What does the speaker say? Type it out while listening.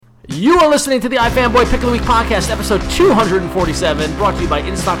You are listening to the iFanboy Pick of the Week podcast, episode 247, brought to you by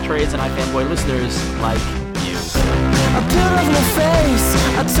InStock Trades and iFanboy listeners like you. I peeled off my face,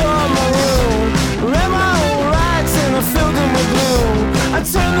 I tore up my room, read my own rights and I filled them with blue. I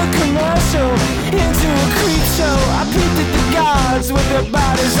turned the commercial into a creep show. I peeped at the guards with their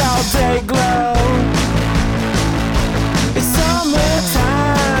bodies all day glow. It's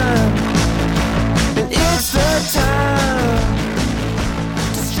summertime, and it's the time.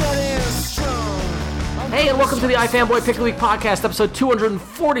 Hey, and welcome to the iFanboy Pick of the Week podcast, episode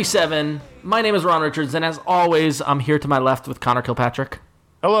 247. My name is Ron Richards, and as always, I'm here to my left with Conor Kilpatrick.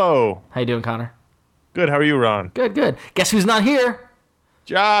 Hello. How you doing, Conor? Good. How are you, Ron? Good, good. Guess who's not here?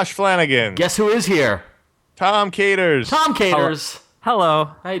 Josh Flanagan. Guess who is here? Tom Caters. Tom Caters.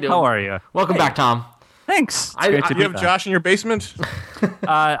 Hello. How you doing? How are you? Welcome back, Tom. Thanks. Do you have Josh in your basement?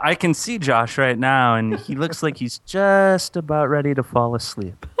 I can see Josh right now, and he looks like he's just about ready to fall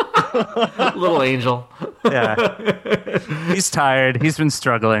asleep. Little angel. Yeah. He's tired. He's been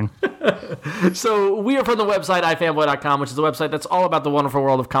struggling. So we are from the website ifanboy.com, which is a website that's all about the wonderful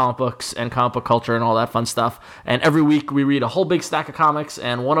world of comic books and comic book culture and all that fun stuff. And every week we read a whole big stack of comics,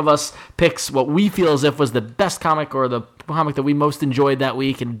 and one of us picks what we feel as if was the best comic or the comic that we most enjoyed that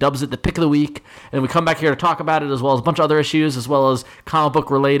week and dubs it the pick of the week. And we come back here to talk about it, as well as a bunch of other issues, as well as comic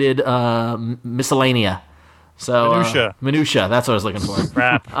book related miscellanea. So minutia, that's what I was looking for.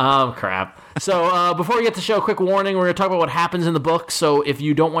 Crap. So before we get to the show, quick warning, we're going to talk about what happens in the book. So if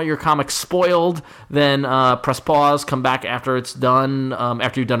you don't want your comic spoiled, then press pause, come back after it's done,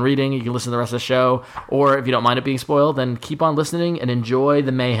 after you've done reading. You can listen to the rest of the show. Or if you don't mind it being spoiled, then keep on listening and enjoy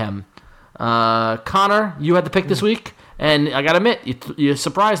the mayhem. Conor, you had the pick this week, and I got to admit, you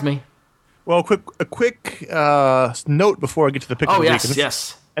surprised me. Well, a quick note before I get to the pick of the week.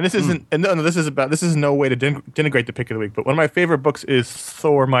 Yes. And this isn't. And no, this is no way to denigrate the pick of the week. But one of my favorite books is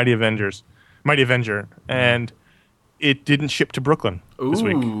Thor: Mighty Avenger, and it didn't ship to Brooklyn this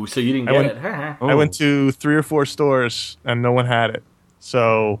week. Ooh, so you didn't get it? I went to 3 or 4 stores and no one had it.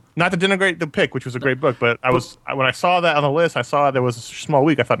 So not to denigrate the pick, which was a great book, but when I saw that on the list, I saw there was a small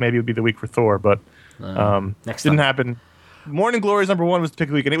week. I thought maybe it would be the week for Thor, but didn't happen. Morning Glories #1 was the pick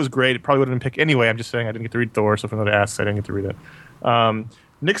of the week, and it was great. It probably would have been picked anyway. I'm just saying I didn't get to read Thor, so if another asks, I didn't get to read it.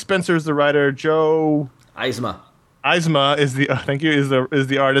 Nick Spencer is the writer. Joe Eisma is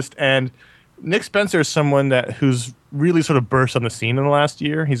the artist, and Nick Spencer is someone who's really sort of burst on the scene in the last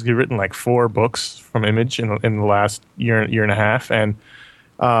year. He's written like 4 books from Image in the last year and a half, and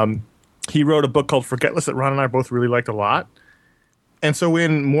he wrote a book called Forgetless that Ron and I both really liked a lot. And so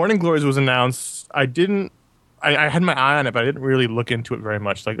when Morning Glories was announced, I had my eye on it, but I didn't really look into it very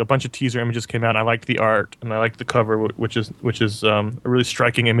much. Like a bunch of teaser images came out. I liked the art and I liked the cover, which is a really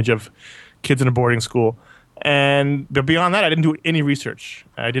striking image of kids in a boarding school. But beyond that, I didn't do any research.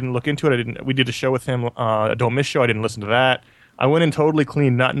 I didn't look into it. We did a show with him, a Don't Miss show. I didn't listen to that. I went in totally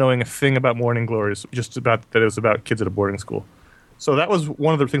clean, not knowing a thing about Morning Glories, just about that it was about kids at a boarding school. So that was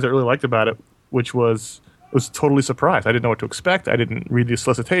one of the things I really liked about it, which was totally surprised. I didn't know what to expect. I didn't read the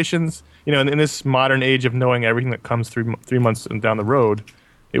solicitations. In this modern age of knowing everything that comes 3 months down the road,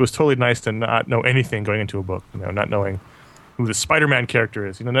 it was totally nice to not know anything going into a book. Not knowing who the Spider-Man character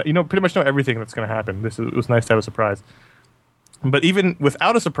is. Pretty much know everything that's going to happen. It was nice to have a surprise. But even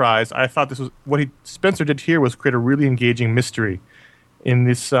without a surprise, I thought what Spencer did here was create a really engaging mystery. In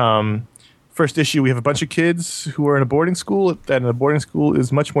this first issue, we have a bunch of kids who are in a boarding school, and the boarding school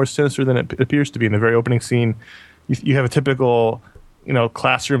is much more sinister than it appears to be. In the very opening scene, you have a typical,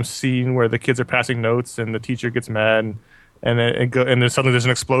 classroom scene where the kids are passing notes and the teacher gets mad, and then suddenly there's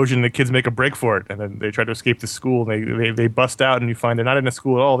an explosion and the kids make a break for it, and then they try to escape the school, and they bust out, and you find they're not in a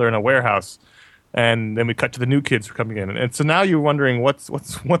school at all, they're in a warehouse. And then we cut to the new kids who are coming in. And so now you're wondering what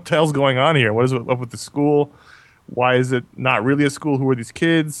the hell's going on here? What is up with the school? Why is it not really a school? Who are these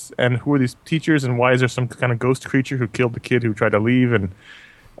kids? And who are these teachers? And why is there some kind of ghost creature who killed the kid who tried to leave? And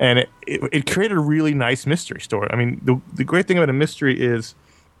it created a really nice mystery story. I mean, the great thing about a mystery is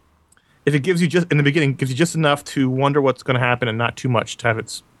if it gives you in the beginning, gives you just enough to wonder what's going to happen and not too much to have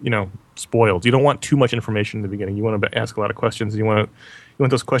it, spoiled. You don't want too much information in the beginning. You want to ask a lot of questions. You want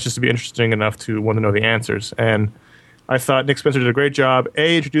those questions to be interesting enough to want to know the answers. And I thought Nick Spencer did a great job,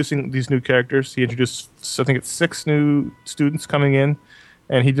 introducing these new characters. He introduced, I think it's 6 new students coming in,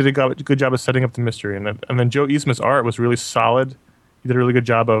 and he did a good job of setting up the mystery. And then Joe Eisma's art was really solid. He did a really good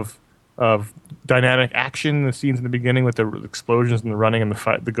job of dynamic action, the scenes in the beginning with the explosions and the running and the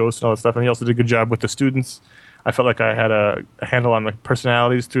fight, the ghosts and all that stuff. And he also did a good job with the students. I felt like I had a handle on the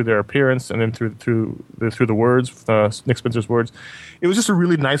personalities through their appearance and then through the words, Nick Spencer's words. It was just a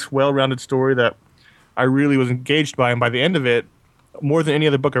really nice, well-rounded story that I really was engaged by. And by the end of it, more than any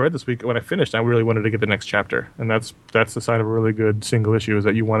other book I read this week, when I finished, I really wanted to get the next chapter, and that's the sign of a really good single issue, is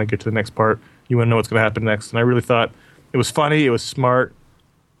that you want to get to the next part, you want to know what's going to happen next. And I really thought it was funny, it was smart,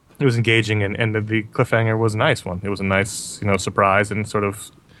 it was engaging, and the cliffhanger was a nice one. It was a nice, surprise and sort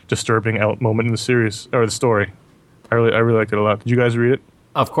of disturbing moment in the series or the story. I really liked it a lot. Did you guys read it?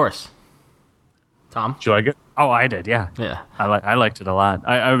 Of course. Tom? Did you like it? Oh, I did, yeah. Yeah. I liked it a lot.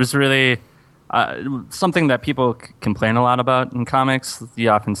 I was really... something that people complain a lot about in comics. You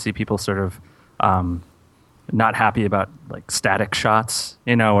often see people sort of not happy about like static shots,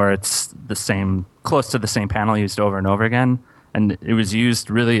 where it's the same, close to the same panel used over and over again. And it was used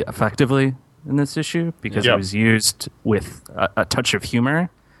really effectively in this issue because it was used with a touch of humor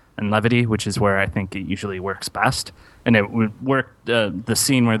and levity, which is where I think it usually works best. And it would work the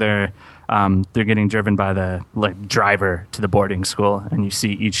scene where they're getting driven by the driver to the boarding school, and you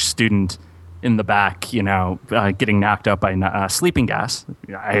see each student in the back, getting knocked out by sleeping gas,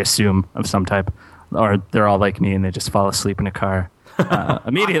 I assume, of some type, or they're all like me and they just fall asleep in a car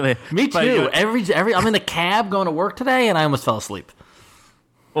immediately. Me too. Every I'm in the cab going to work today, and I almost fell asleep.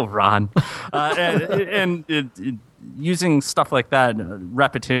 Oh, Ron. Using stuff like that,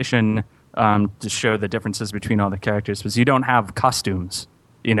 repetition, to show the differences between all the characters, because you don't have costumes,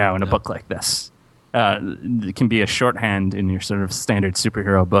 in a book like this. It can be a shorthand in your sort of standard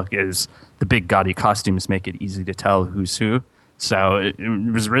superhero book is the big gaudy costumes make it easy to tell who's who. So it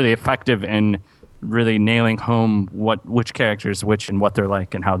was really effective in really nailing home which characters which and what they're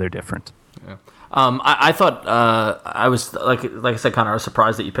like and how they're different. Yeah. I thought I was like I said, Connor, I was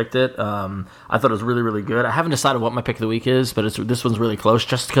surprised that you picked it. I thought it was really, really good. I haven't decided what my pick of the week is, but this one's really close,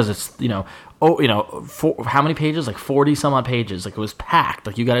 just because it's how many pages? Like 40 some odd pages. Like it was packed.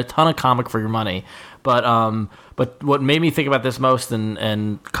 Like you got a ton of comic for your money. But what made me think about this most,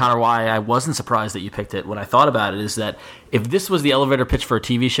 and Connor, why I wasn't surprised that you picked it when I thought about it, is that if this was the elevator pitch for a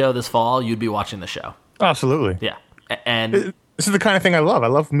TV show this fall, you'd be watching the show. Absolutely. Yeah, and. This is the kind of thing I love. I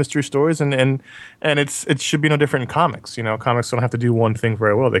love mystery stories, and it should be no different in comics. Comics don't have to do one thing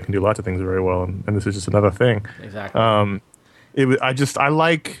very well; they can do lots of things very well, and this is just another thing. Exactly. I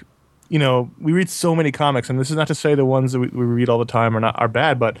like, we read so many comics, and this is not to say the ones that we read all the time are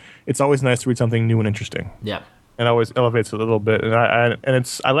bad, but it's always nice to read something new and interesting. Yeah. And always elevates it a little bit, and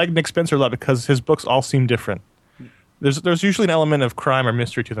I like Nick Spencer a lot because his books all seem different. There's usually an element of crime or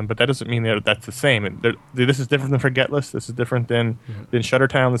mystery to them, but that doesn't mean that's the same. This is different than Forgetless. This is different than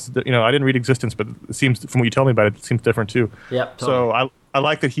Shuttertown. This is, I didn't read Existence, but it seems, from what you tell me about it, it seems different too. Yep. Totally. So I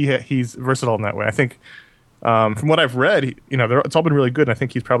like that he's versatile in that way. I think from what I've read, it's all been really good, and I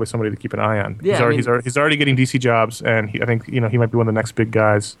think he's probably somebody to keep an eye on. Yeah, he's already getting DC jobs, and I think he might be one of the next big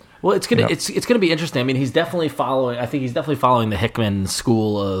guys. Well, it's gonna be interesting. I mean, he's definitely following the Hickman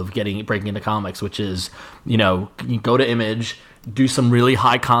school of breaking into comics, which is you go to Image, do some really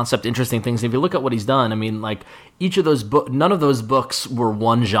high concept, interesting things. And if you look at what he's done, I mean, like each of those none of those books were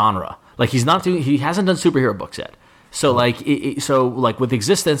one genre. Like he hasn't done superhero books yet. So like with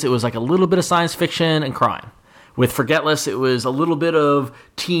Existence, it was like a little bit of science fiction and crime. With Forgetless, it was a little bit of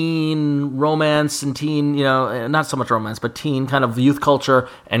teen romance and teen, not so much romance, but teen kind of youth culture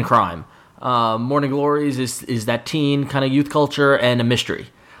and crime. Morning Glories is that teen kind of youth culture and a mystery.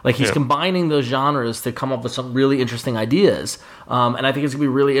 Like he's combining those genres to come up with some really interesting ideas. And I think it's gonna be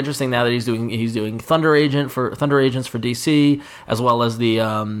really interesting now that he's doing Thunder Agents for DC, as well as the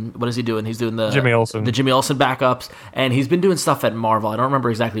what is he doing? He's doing the Jimmy Olsen backups, and he's been doing stuff at Marvel. I don't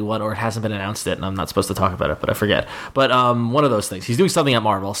remember exactly what, or it hasn't been announced yet, and I'm not supposed to talk about it, but I forget. But one of those things. He's doing something at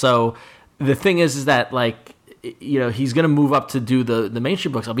Marvel. So the thing is that like, he's going to move up to do the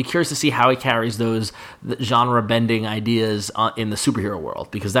mainstream books. I'll be curious to see how he carries those genre bending ideas in the superhero world,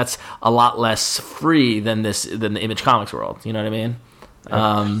 because that's a lot less free than the Image Comics world. You know what I mean?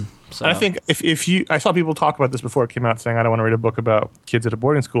 Yeah. So. And I think I saw people talk about this before it came out, saying I don't want to read a book about kids at a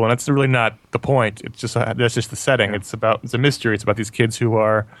boarding school, and that's really not the point. It's just that's just the setting. It's a mystery. It's about these kids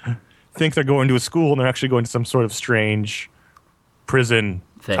who think they're going to a school and they're actually going to some sort of strange prison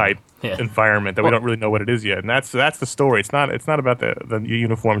type environment that we don't really know what it is yet, and that's the story. It's not about the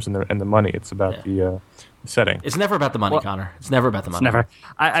uniforms and the money. It's about the setting. It's never about the money, Connor. It's never about the money. It's never.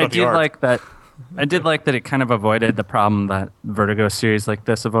 I did like that. I did like that it kind of avoided the problem that Vertigo series like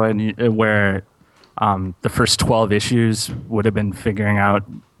this avoided, where the first 12 issues would have been figuring out,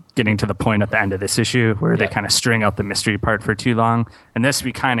 getting to the point at the end of this issue where they kind of string out the mystery part for too long. And this,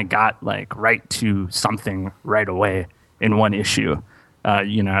 we kind of got like right to something right away in one issue.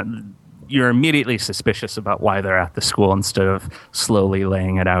 You're immediately suspicious about why they're at the school instead of slowly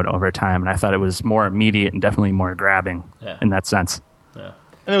laying it out over time. And I thought it was more immediate and definitely more grabbing in that sense. Yeah.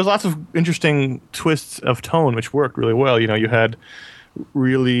 there was lots of interesting twists of tone, which worked really well. You had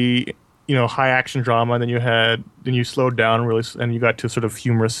really, high action drama, and then you slowed down really, and you got to sort of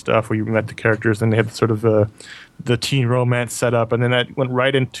humorous stuff where you met the characters, and they had sort of the teen romance set up, and then that went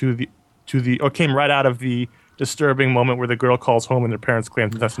right came right out of the disturbing moment where the girl calls home and their parents claim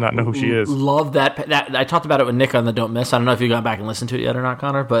that's not know who she is. Love that. I talked about it with Nick on the Don't Miss. I don't know if you got back and listened to it yet or not,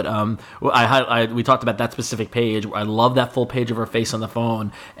 Connor, but we talked about that specific page. I love that full page of her face on the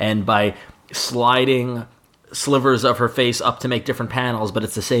phone, and by sliding slivers of her face up to make different panels, but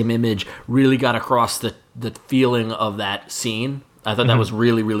it's the same image, really got across the feeling of that scene. I thought that was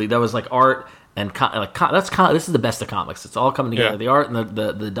really, really, that was like art. And this is the best of comics. It's all coming together. Yeah. The art and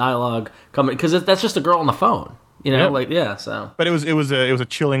the dialogue coming, because that's just a girl on the phone, So, but it was a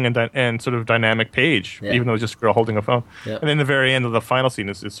chilling and sort of dynamic page, even though it was just a girl holding a phone. Yeah. And then the very end of the final scene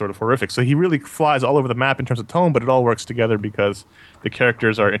is sort of horrific. So he really flies all over the map in terms of tone, but it all works together because the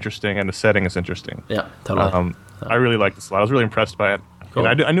characters are interesting and the setting is interesting. Yeah, totally. I really liked this a lot. I was really impressed by it. Cool.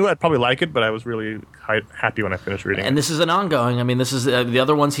 I knew I'd probably like it, but I was really happy when I finished reading it. And this is an ongoing. I mean, this is the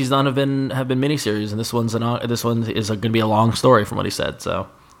other ones he's done have been miniseries, and this one is going to be a long story from what he said. So,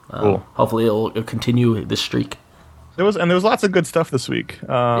 cool. Hopefully, it'll continue this streak. There was lots of good stuff this week. It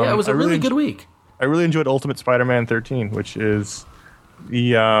was a really good week. I really enjoyed Ultimate Spider-Man 13, which is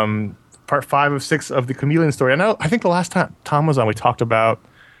the part 5 of 6 of the Chameleon story. I think the last time Tom was on, we talked about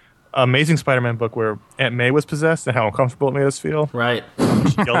Amazing Spider-Man book where Aunt May was possessed and how uncomfortable it made us feel. Right.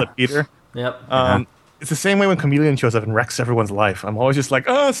 She yelled at Peter. Yep. It's the same way when Chameleon shows up and wrecks everyone's life. I'm always just like,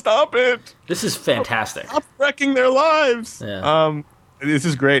 stop it. This is fantastic. Stop wrecking their lives. Yeah. This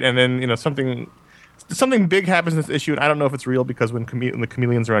is great. And then, something big happens in this issue, and I don't know if it's real because when the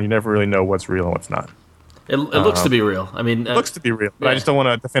Chameleon's around, you never really know what's real and what's not. It looks to be real. I mean, it looks to be real, but I just don't want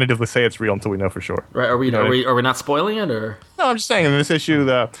to definitively say it's real until we know for sure. Right? Are we not spoiling it, or? No, I'm just saying in this issue,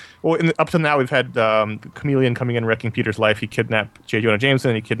 up to now we've had the Chameleon coming in wrecking Peter's life. He kidnapped J. Jonah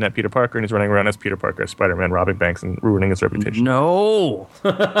Jameson, he kidnapped Peter Parker, and he's running around as Peter Parker, as Spider-Man, robbing banks and ruining his reputation. No.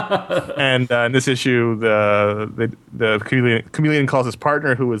 And in this issue, the Chameleon calls his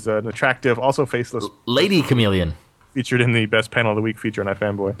partner, who is an attractive, also faceless Lady Chameleon, featured in the Best Panel of the Week feature on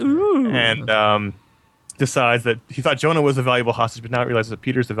iFanboy, and decides that he thought Jonah was the valuable hostage, but now he realizes that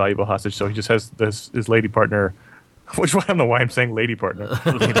Peter's the valuable hostage, so he just has his lady partner, which I don't know why I'm saying lady partner.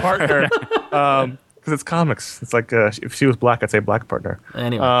 Partner, because it's comics. It's like if she was black, I'd say black partner.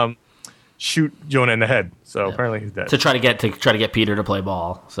 Anyway. Shoot Jonah in the head, so apparently he's dead. To try to get Peter to play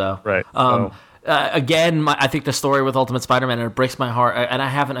ball. So right. Again, I think the story with Ultimate Spider-Man, it breaks my heart, and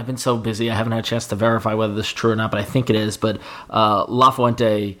I've been so busy, I haven't had a chance to verify whether this is true or not, but I think it is. But La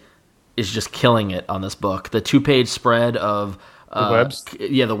Fuente is just killing it on this book. The 2-page spread of the webs,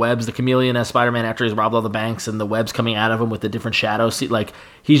 the webs, the Chameleon as Spider-Man after he's robbed all the banks, and the webs coming out of him with the different shadows. Like,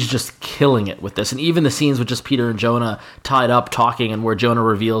 he's just killing it with this, and even the scenes with just Peter and Jonah tied up talking, and where Jonah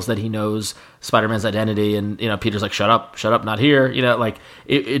reveals that he knows Spider-Man's identity, and Peter's like, shut up, not here.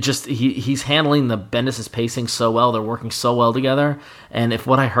 He's handling the Bendis' pacing so well. They're working so well together, and if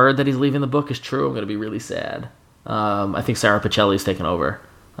what I heard that he's leaving the book is true, I'm going to be really sad. I think Sarah Pichelli's taken over.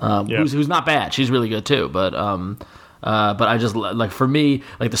 Who's not bad. She's really good too. But I just like, for me,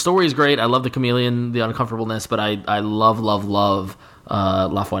 like, the story is great. I love the Chameleon, the uncomfortableness, but I love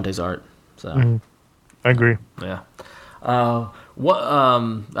La Fuente's art. So I agree. Yeah. I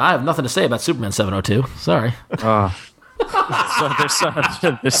have nothing to say about Superman 702. Sorry.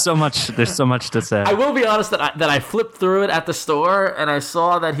 There's so much to say. I will be honest that I flipped through it at the store, and I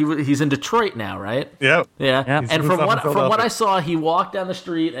saw that he's in Detroit now, right? Yep. Yeah. And from what I saw, he walked down the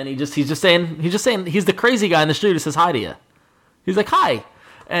street, and he's just saying he's the crazy guy in the street who says hi to you. He's like, hi.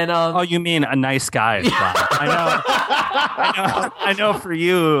 And you mean a nice guy? I know. For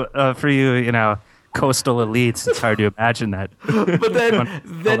you, coastal elites, it's hard to imagine that. But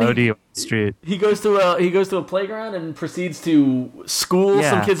then he, street. he goes to a playground and proceeds to school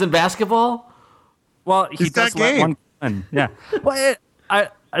some kids in basketball. Well, he does let one in. Yeah. Well,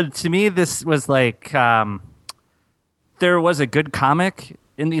 to me, this was like there was a good comic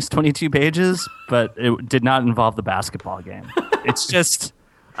in these 22 pages, but it did not involve the basketball game. It's just.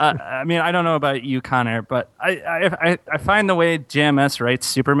 I mean, I don't know about you, Conor, but I find the way JMS writes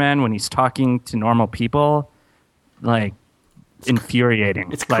Superman when he's talking to normal people, like,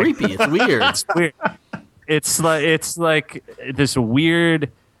 infuriating. It's creepy. It's weird. It's weird. It's like this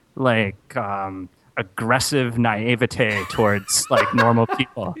weird, like, aggressive naivete towards, like, normal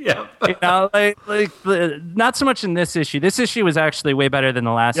people. Yeah. Not so much in this issue. This issue was actually way better than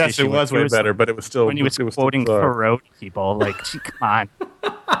the last issue. Yes, it was way better, but it was still when he was quoting Perot people. Like, come on.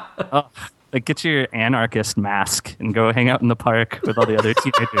 Like, get your anarchist mask and go hang out in the park with all the other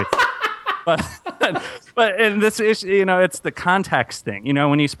teenagers. But in this issue, it's the context thing.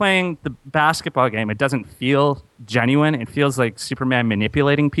 When he's playing the basketball game, it doesn't feel genuine. It feels like Superman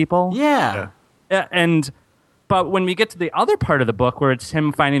manipulating people. Yeah. But when we get to the other part of the book where it's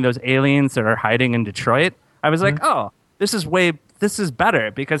him finding those aliens that are hiding in Detroit, I was like, oh, this is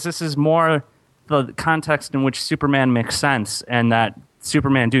better because this is more the context in which Superman makes sense, and that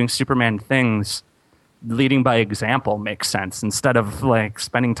Superman doing Superman things, leading by example, makes sense instead of like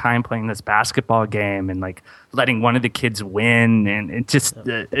spending time playing this basketball game and like letting one of the kids win. And it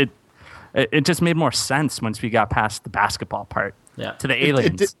just made more sense once we got past the basketball part to the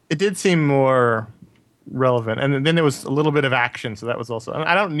aliens. It did seem more relevant, and then there was a little bit of action, so that was also.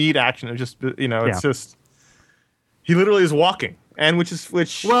 I don't need action. It's just it's just he literally is walking, and which is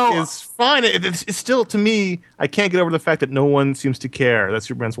fine. It's still, to me, I can't get over the fact that no one seems to care that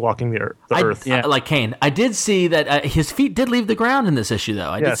Superman's walking the Earth. Yeah. Like Kane, I did see that his feet did leave the ground in this issue,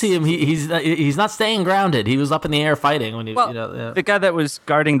 though. I did see him. He's not staying grounded. He was up in the air fighting when he. The guy that was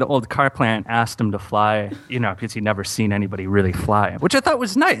guarding the old car plant asked him to fly, because he'd never seen anybody really fly, which I thought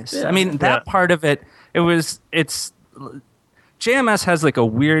was nice. Yeah. I mean, that part of it. It's JMS has like a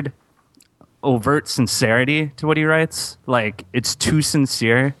weird overt sincerity to what he writes. Like, it's too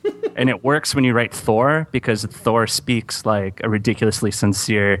sincere, and it works when you write Thor because Thor speaks like a ridiculously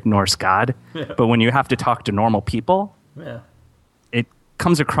sincere Norse god. Yeah. But when you have to talk to normal people, it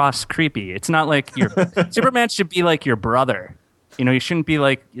comes across creepy. It's not like your Superman should be like your brother. He shouldn't be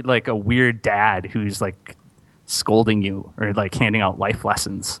like a weird dad who's like scolding you or like handing out life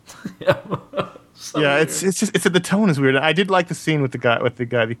lessons. It's just the tone is weird. I did like the scene with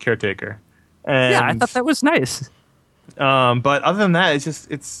the caretaker. And, I thought that was nice. But other than that,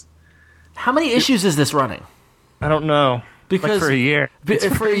 it's. How many issues is this running? I don't know. Because for a year.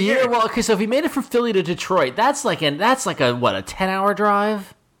 For a year. Well, okay. So if he made it from Philly to Detroit, that's like a 10-hour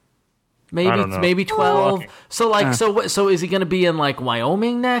drive. Maybe 12. So so is he going to be in like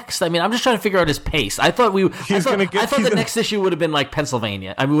Wyoming next? I mean, I'm just trying to figure out his pace. I thought the next issue would have been like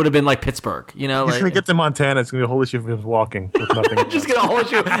Pennsylvania. I mean, would have been like Pittsburgh. He's going to get to Montana. It's going to be a whole issue of him walking with nothing. Just going to a whole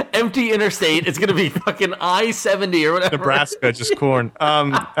issue, empty interstate. It's going to be fucking I-70 or whatever. Nebraska, just corn.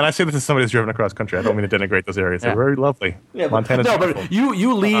 And I say this as somebody who's driven across country. I don't mean to denigrate those areas. They're very lovely. Yeah, Montana's beautiful. But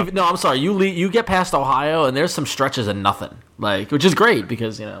you leave. No, I'm sorry. You get past Ohio, and there's some stretches of nothing, which is great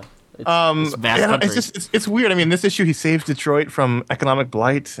because It's vast country. It's weird. I mean, this issue he saves Detroit from economic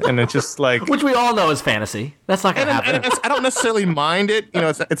blight, and it's just like which we all know is fantasy. That's not going to happen. And I don't necessarily mind it.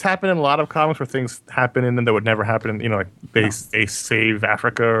 It's happened in a lot of comics where things happen and then that would never happen. Like they save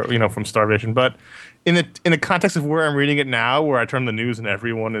Africa, from starvation. But in the context of where I'm reading it now, where I turn the news and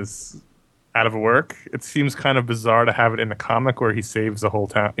everyone is out of work, it seems kind of bizarre to have it in a comic where he saves the whole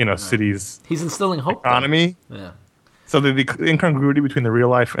town, city's. He's instilling hope. Economy. Though. Yeah. So the incongruity between the real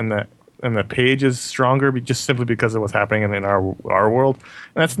life and the page is stronger, just simply because of what's happening in our world.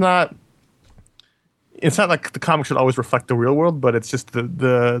 And it's not like the comic should always reflect the real world, but it's just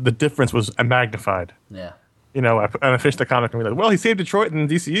the difference was magnified. Yeah. I finished the comic and be like, well, he saved Detroit and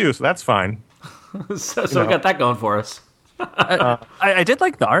DCU, so that's fine. so we got that going for us. I did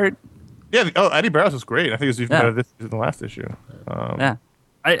like the art. Yeah. Eddie Barrows was great. I think it was even better than the last issue.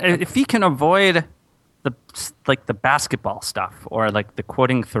 If he can avoid the basketball stuff or like the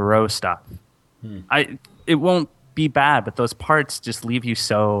quoting Thoreau stuff, it won't be bad, but those parts just leave you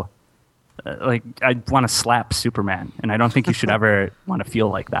so I want to slap Superman, and I don't think you should ever want to feel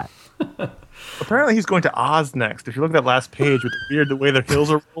like that. Apparently he's going to Oz next. If you look at that last page with the way the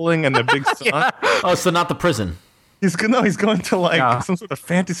hills are rolling and the big sun. Oh, so not the prison. He's going to some sort of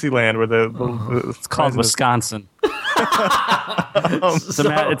fantasy land where it's called Wisconsin.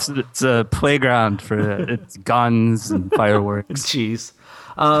 It's a playground for it's guns and fireworks. Jeez.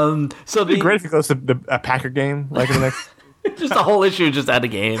 So it'd be great if he goes to a Packer game like in the next. Just a whole issue just at a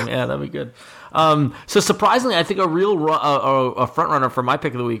game. Yeah, that'd be good. So surprisingly, I think a real a front runner for my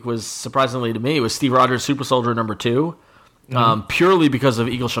pick of the week was surprisingly to me was Steve Rogers' Super Soldier #2, purely because of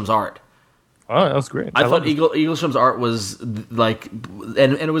Eaglesham's art. Oh, that was great. I thought Eaglesham's art was like, and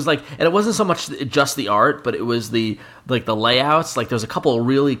it was like, and it wasn't so much just the art, but it was the layouts. Like there's a couple of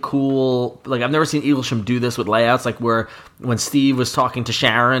really cool, like I've never seen Eaglesham do this with layouts. Like where when Steve was talking to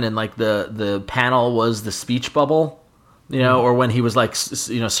Sharon and like the panel was the speech bubble. or when he was like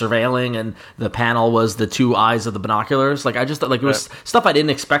surveilling, and the panel was the two eyes of the binoculars. Like I just like it was stuff I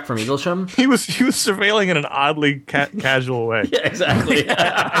didn't expect from Eaglesham. He was surveilling in an oddly casual way. Yeah, exactly.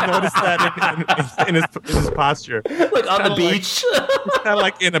 I noticed that in his posture, like on the beach. It's kind of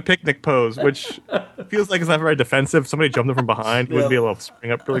like in a picnic pose, which feels like it's not very defensive. Somebody jumped him from behind, he would be able to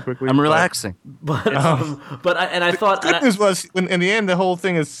spring up really quickly. I'm relaxing. But I thought the good news was in the end the whole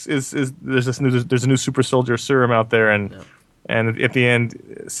thing is there's a new super soldier serum out there, and at the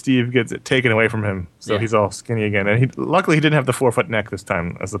end Steve gets it taken away from him, so he's all skinny again, and luckily he didn't have the 4-foot neck this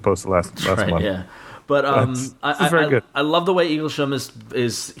time as opposed to last month. Yeah. But very good. I love the way Eaglesham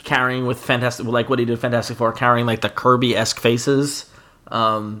is carrying with Fantastic, like what he did Fantastic Four, carrying like the Kirby-esque faces.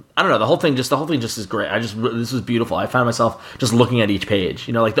 I don't know, the whole thing just is great. This was beautiful. I found myself just looking at each page.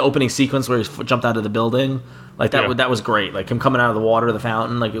 Like the opening sequence where he jumped out of the building, like that. That was great. Like him coming out of the water, the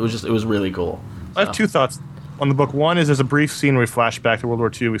fountain. Like it was really cool. I have two thoughts on the book. One is there's a brief scene where we flash back to World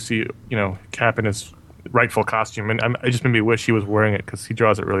War II. We see Cap in his rightful costume, and it just made me wish he was wearing it because he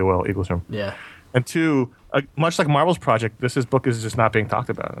draws it really well, Eaglesham. Yeah. And two, much like Marvel's project, this book is just not being talked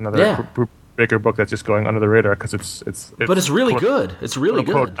about. Another Baker book that's just going under the radar because it's. But it's really good. It's really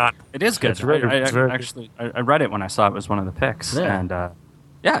good. It is good. I read it when I saw it was one of the picks, and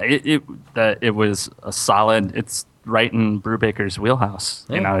it was a solid. It's right in Brubaker's wheelhouse.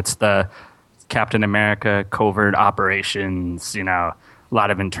 Yeah. It's the Captain America covert operations. A lot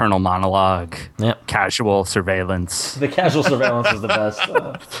of internal monologue, casual surveillance. The casual surveillance is the best.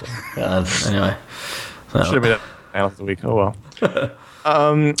 Anyway. Should have been that analyst of the week. Oh well.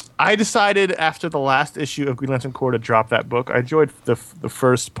 I decided after the last issue of Green Lantern Corps to drop that book. I enjoyed the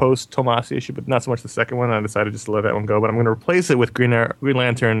first post Tomasi issue, but not so much the second one. I decided just to let that one go. But I'm going to replace it with Green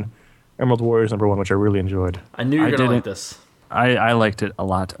Lantern Emerald Warriors #1, which I really enjoyed. I knew you were going to like this. I liked it a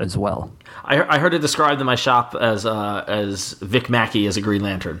lot as well. I heard it described in my shop as Vic Mackey as a Green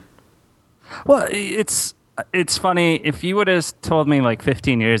Lantern. Well, it's funny. If you would have told me like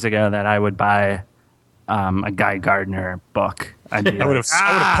 15 years ago that I would buy a Guy Gardner book, I would have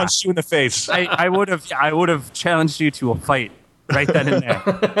punched you in the face. I would have challenged you to a fight right then and there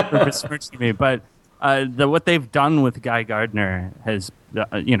for besmirching me. But what they've done with Guy Gardner has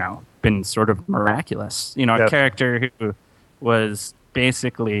been sort of miraculous. A character who was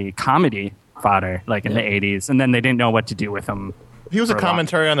basically comedy fodder, like in the 80s, and then they didn't know what to do with him. He was a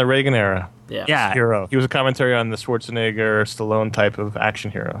commentary on the Reagan era hero. He was a commentary on the Schwarzenegger, Stallone type of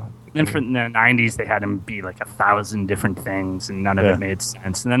action hero. And in the 90s, they had him be like 1,000 different things, and none of it made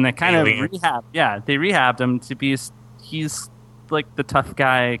sense. And then they kind of rehabbed him to be, he's like the tough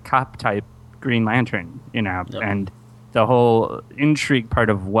guy cop type Green Lantern, and the whole intrigue part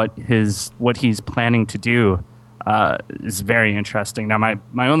of what he's planning to do is very interesting. Now,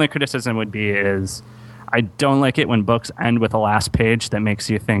 my only criticism would be is I don't like it when books end with a last page that makes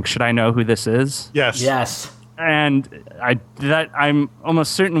you think, should I know who this is? Yes. And I'm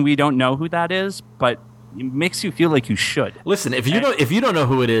almost certain we don't know who that is, but it makes you feel like you should. Listen, if you don't know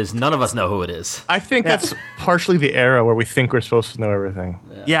who it is, none of us know who it is. I think that's partially the era where we think we're supposed to know everything.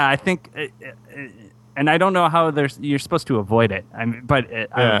 Yeah, I think, and I don't know how you're supposed to avoid it.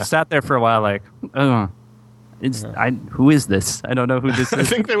 I sat there for a while like, oh. Who is this? I don't know who this is. I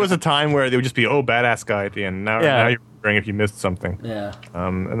think there was a time where they would just be, badass guy at the end. Now you're wondering if you missed something. Yeah.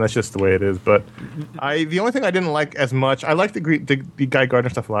 And that's just the way it is. But the only thing I didn't like as much, I liked the Guy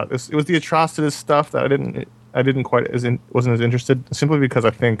Gardner stuff a lot. It was the Atrocitus stuff that I didn't quite wasn't as interested, simply because I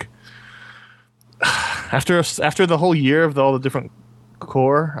think after the whole year of all the different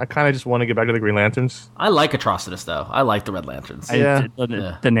Corps, I kind of just want to get back to the Green Lanterns. I like Atrocitus though. I like the Red Lanterns.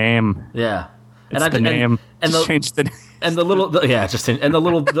 The name. Yeah. It's the name. Just change the name. And the little,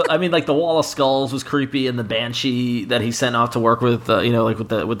 I mean, like the Wall of Skulls was creepy, and the Banshee that he sent off to work with, like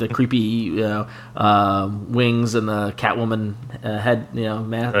with the creepy, wings and the Catwoman head,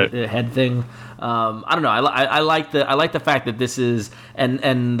 head thing. I don't know. I like the fact that this is,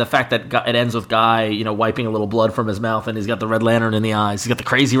 and the fact that it ends with Guy, wiping a little blood from his mouth, and he's got the Red Lantern in the eyes. He's got the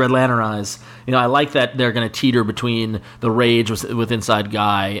crazy Red Lantern eyes. I like that they're going to teeter between the rage with inside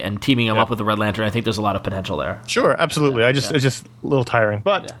Guy and teaming him up with the Red Lantern. I think there's a lot of potential there. Sure, absolutely. It's just a little tiring,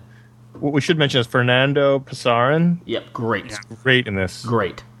 but what we should mention is Fernando Pasarin. Yep, great. He's great in this.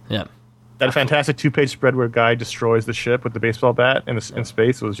 Great. Yep. That fantastic 2-page spread where Guy destroys the ship with the baseball bat in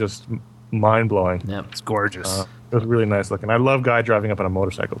space was just mind-blowing. Yeah, it's gorgeous. It was really nice looking. I love Guy driving up on a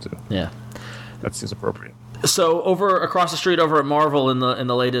motorcycle too. Yeah, that seems appropriate. So across the street over at Marvel in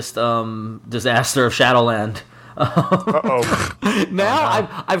the latest disaster of Shadowland. Now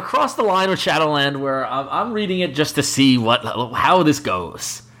I've crossed the line with Shadowland where I'm reading it just to see how this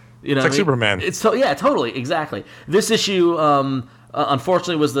goes. You know, it's like Superman. Yeah, totally, exactly. This issue,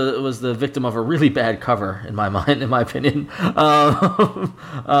 unfortunately, was the victim of a really bad cover in my mind, in my opinion. I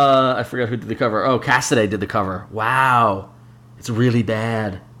forgot who did the cover. Oh, Cassaday did the cover. Wow, it's really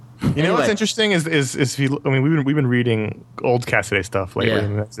bad. You know what's interesting is if you, I mean, we've been reading old Cassaday stuff lately,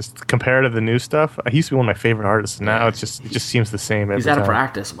 and that's just compared to the new stuff. He used to be one of my favorite artists, and now it just seems the same. He's out of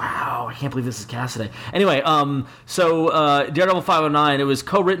practice. Wow, I can't believe this is Cassaday. Anyway, so Daredevil 509. It was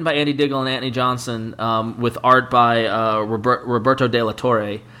co-written by Andy Diggle and Anthony Johnson, with art by Roberto De La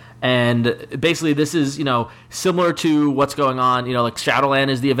Torre. And basically, this is, similar to what's going on. Like Shadowland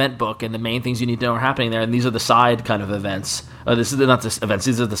is the event book, and the main things you need to know are happening there. And these are the side kind of events. This is not the events;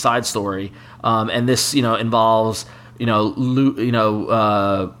 these are the side story. And this, involves,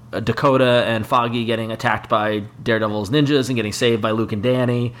 Dakota and Foggy getting attacked by Daredevil's ninjas and getting saved by Luke and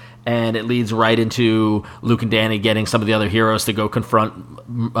Danny. And it leads right into Luke and Danny getting some of the other heroes to go confront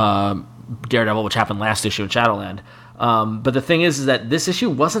Daredevil, which happened last issue in Shadowland. But the thing is that this issue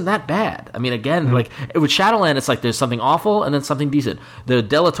wasn't that bad. I mean, again, like with Shadowland, it's like there's something awful and then something decent. The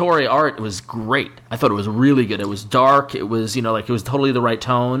De La Torre art was great. I thought it was really good. It was dark. It was, it was totally the right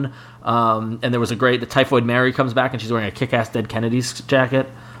tone. And there was the Typhoid Mary comes back and she's wearing a kick-ass Dead Kennedys jacket.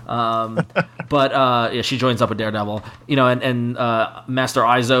 But she joins up with Daredevil, and Master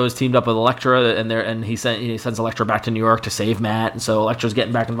Izo is teamed up with Elektra, and he sends Elektra back to New York to save Matt, and so Elektra's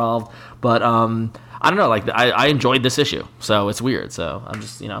getting back involved. But I don't know, like I enjoyed this issue, so it's weird. So I'm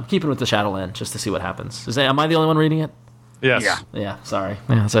just I'm keeping with the Shadowland just to see what happens. Am I the only one reading it? Yes. Yeah. Sorry.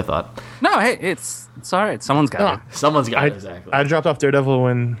 Yeah, that's what I thought. No, hey, it's all right. Someone's got it. Someone's got it. Exactly. I dropped off Daredevil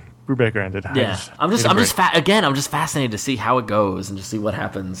when Brubaker ended. Yeah, I'm just fascinated to see how it goes and just see what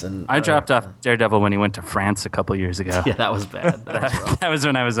happens. And I dropped off Daredevil when he went to France a couple years ago. Yeah, that was bad. That was rough. That was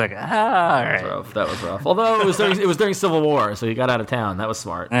when I was like, all right. That was rough. Although it was during Civil War, so he got out of town. That was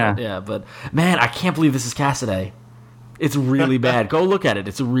smart. Yeah. But man, I can't believe this is Cassaday. It's really bad. Go look at it.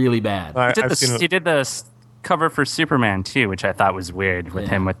 It's really bad. He did the cover for Superman too, which I thought was weird with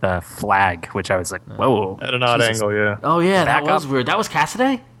him with the flag, which I was like, whoa. At an odd angle, yeah. Oh yeah, that was weird. That was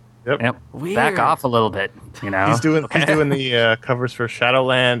Cassaday? Yep. Weird. Back off a little bit, He's doing the covers for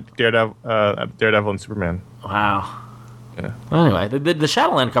Shadowland, Daredevil, and Superman. Wow. Yeah. Well, anyway, the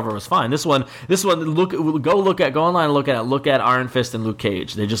Shadowland cover was fine. This one, go online and look at it. Look at Iron Fist and Luke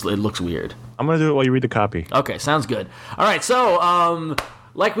Cage. It looks weird. I'm gonna do it while you read the copy. Okay, sounds good. All right, so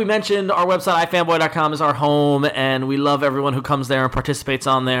like we mentioned, our website, ifanboy.com, is our home, and we love everyone who comes there and participates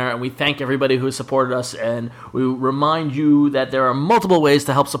on there, and we thank everybody who has supported us, and we remind you that there are multiple ways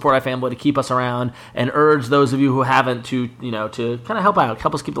to help support iFanboy to keep us around, and urge those of you who haven't to kind of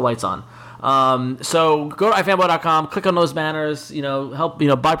help us keep the lights on. So go to ifanboy.com, click on those banners, help,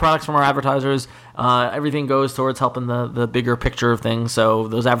 buy products from our advertisers. Everything goes towards helping the bigger picture of things, so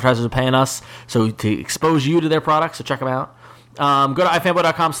those advertisers are paying us to expose you to their products, so check them out. Go to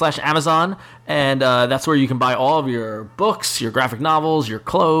ifanboy.com/Amazon, and that's where you can buy all of your books, your graphic novels, your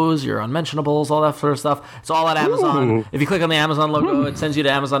clothes, your unmentionables, all that sort of stuff. It's all at Amazon. Ooh. If you click on the Amazon logo, it sends you to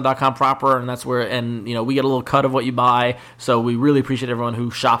Amazon.com proper, and that's where, we get a little cut of what you buy. So we really appreciate everyone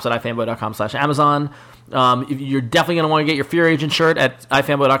who shops at ifanboy.com/Amazon. You're definitely going to want to get your Fear Agent shirt at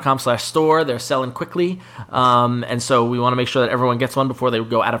ifanboy.com/store. They're selling quickly, and so we want to make sure that everyone gets one before they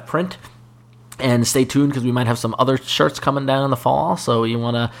go out of print. And stay tuned because we might have some other shirts coming down in the fall, so you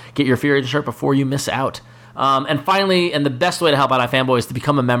want to get your Fear Agent shirt before you miss out. And finally, and the best way to help out iFanboy is to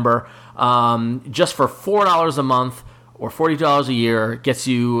become a member. Just for $4 a month or $42 a year gets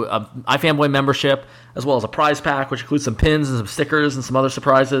you an iFanboy membership, as well as a prize pack, which includes some pins and some stickers and some other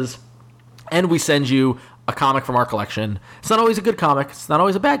surprises. And we send you a comic from our collection. It's not always a good comic. It's not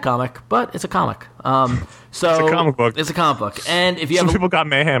always a bad comic, but it's a comic. So it's a comic book. It's a comic book. And if you Some people got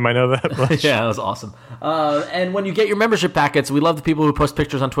mayhem, I know that much. Yeah, that was awesome. And when you get your membership packets, we love the people who post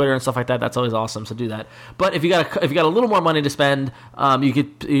pictures on Twitter and stuff like that. That's always awesome. So do that. But if you got a little more money to spend, you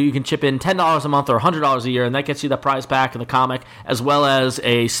can chip in $10 a month or $100 a year, and that gets you the prize pack and the comic, as well as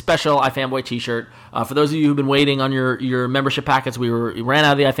a special iFanboy T-shirt. For those of you who've been waiting on your membership packets, we ran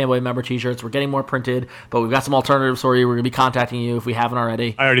out of the iFanboy member T-shirts. We're getting more printed, but we've got some alternatives for you. We're going to be contacting you if we haven't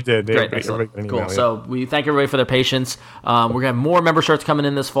already. I already did. Great, excellent. Cool. So we thank everybody for their patience. We're going to have more member shirts coming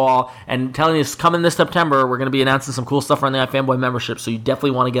in this fall, and telling you, coming this September, we're going to be announcing some cool stuff around the iFanboy membership, so you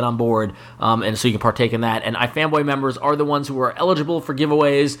definitely want to get on board, and so you can partake in that. And iFanboy members are the ones who are eligible for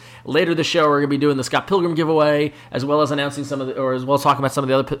giveaways. Later this show, we're going to be doing the Scott Pilgrim giveaway, as well as announcing as well as talking about some of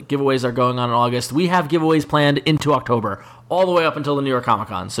the other giveaways that are going on in August. We have giveaways planned into October, all the way up until the New York Comic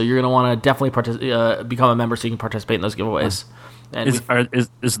Con, so you're going to want to definitely become a member so you can participate in those giveaways. And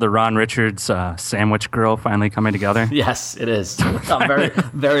is the Ron Richards sandwich girl finally coming together? Yes, it is. I'm very,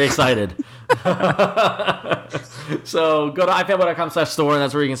 very excited. So go to ifanboy.com/store, and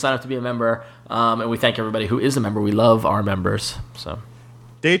that's where you can sign up to be a member. And we thank everybody who is a member. We love our members. So,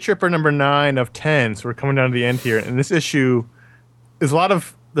 Day Tripper number 9 of 10. So we're coming down to the end here, and this issue is there's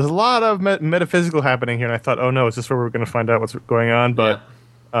a lot of metaphysical happening here. And I thought, oh no, is this where we're going to find out what's going on? But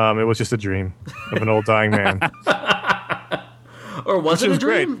it was just a dream of an old dying man. Or was it a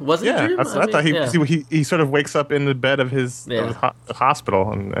dream? Great. Was it a dream? That's what I thought. He sort of wakes up in the bed of his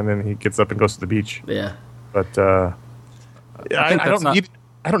hospital, and then he gets up and goes to the beach. Yeah. But I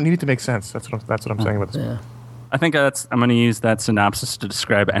don't need it to make sense. That's what I'm saying about this. Yeah. I think I'm going to use that synopsis to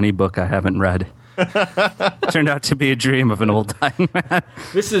describe any book I haven't read. Turned out to be a dream of an old dying man.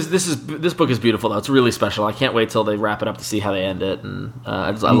 This book is beautiful though. It's really special. I can't wait till they wrap it up to see how they end it. And I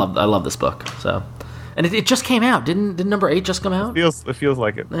love this book. So. And it just came out. Didn't number 8 just come out? It feels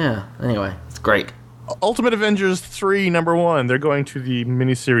like it. Yeah. Anyway, it's great. Ultimate Avengers 3 number 1. They're going to the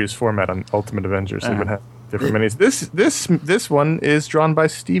miniseries format on Ultimate Avengers. They've been having different minis. This one is drawn by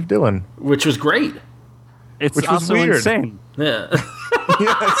Steve Dillon, which was great. Which was also weird. Insane. Yeah.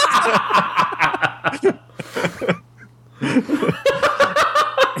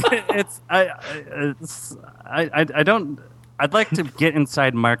 I'd like to get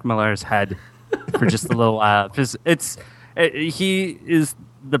inside Mark Millar's head for just a little while. He is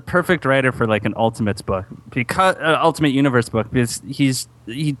the perfect writer for like an Ultimates book, because Ultimate Universe book, because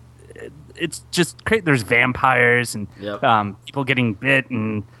it's just great. There's vampires and people getting bit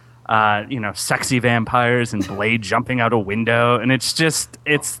and sexy vampires and Blade jumping out a window, and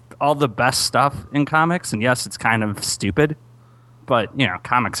it's all the best stuff in comics. And yes, it's kind of stupid, but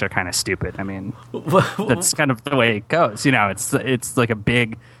comics are kind of stupid. I mean, that's kind of the way it goes. It's like a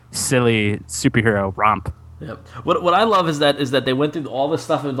big, silly superhero romp. Yep. What I love is that they went through all this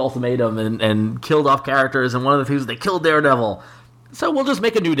stuff in Ultimatum and killed off characters, and one of the things they killed Daredevil. So we'll just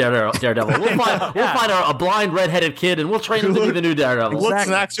make a new Daredevil. We'll find a blind redheaded kid, and we'll train him to be the new Daredevil. Looks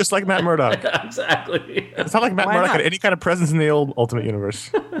and acts just like Matt Murdock. Exactly. It's not like Matt Murdock had any kind of presence in the old Ultimate Universe.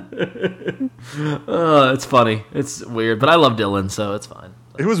 It's funny. It's weird, but I love Dylan, so it's fine.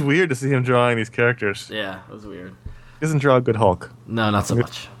 It was weird to see him drawing these characters. Yeah, it was weird. He doesn't draw a good Hulk. No, not so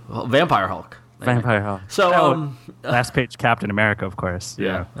much. Vampire Hulk. Vampire Hulk. So, last page Captain America, of course.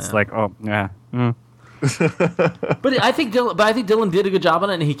 It's like, oh, yeah. Mm. But I think Dylan did a good job on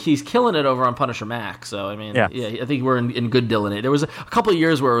it, and he's killing it over on Punisher Mac. So I mean, I think we're in good Dylan. There was a couple of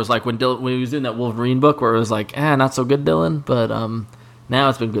years where it was like when he was doing that Wolverine book, where it was like, not so good Dylan. But now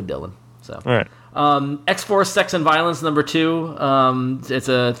it's been good Dylan. So all right. X-Force Sex and Violence number 2. It's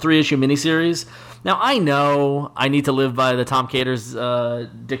a 3-issue miniseries. Now I know I need to live by the Tom Cater's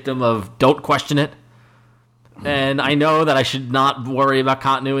dictum of don't question it. And I know that I should not worry about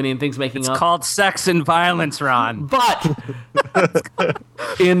continuity and things making up. It's called Sex and Violence, Ron. But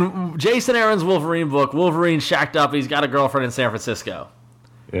in Jason Aaron's Wolverine book, Wolverine shacked up. He's got a girlfriend in San Francisco.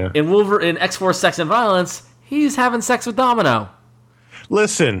 Yeah. In X-Force Sex and Violence, he's having sex with Domino.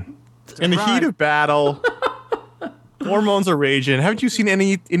 Listen, in the heat of battle, hormones are raging. Haven't you seen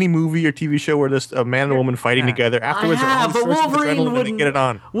any movie or TV show where there's a man and a woman fighting together? Afterwards, but Wolverine wouldn't get it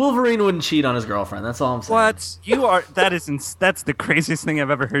on. Wolverine wouldn't cheat on his girlfriend. That's all I'm saying. What? That's the craziest thing I've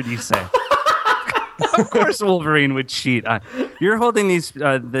ever heard you say. Of course, Wolverine would cheat. You're holding these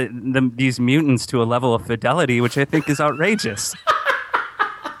these mutants to a level of fidelity, which I think is outrageous.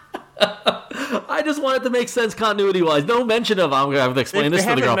 I just wanted to make sense continuity-wise. No mention of I'm going to have to explain this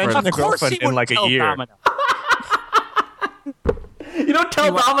to the girlfriend. Of course, he in like a year. Domino. You don't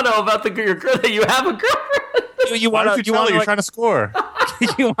tell Domino about that you have a girlfriend. Why don't you tell her you're trying to score?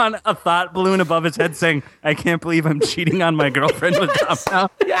 You want a thought balloon above his head saying, I can't believe I'm cheating on my girlfriend with Domino?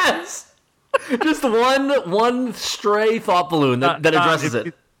 Yes. Just one stray thought balloon that addresses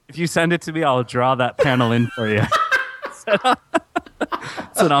it. If you send it to me, I'll draw that panel in for you.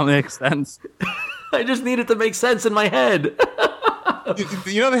 So it all makes sense. I just need it to make sense in my head.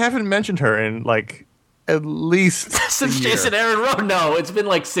 They haven't mentioned her in like at least since Jason Aaron wrote. No, it's been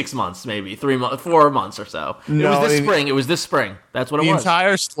like 6 months, maybe 4 months or so. No, it was this spring. That's what it was. The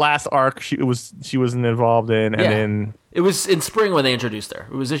entire last arc she wasn't involved in, and then it was in spring when they introduced her.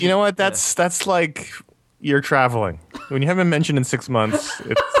 It was. You know what? That's like you're traveling when you haven't mentioned in 6 months.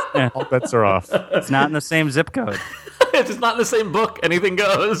 It's all bets are off. It's not in the same zip code. It's not in the same book. Anything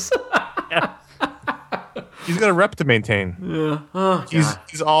goes. Yeah. He's got a rep to maintain. Yeah. Oh,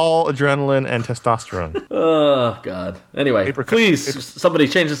 he's all adrenaline and testosterone. Oh, God. Anyway, please, somebody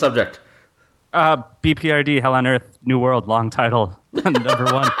change the subject. BPRD, Hell on Earth, New World, long title, number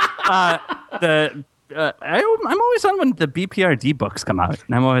 1. I'm always on when the BPRD books come out,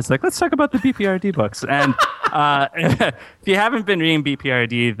 and I'm always like, let's talk about the BPRD books. And if you haven't been reading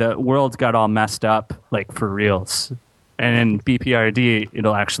BPRD, the world's got all messed up, like for reals. And in BPRD,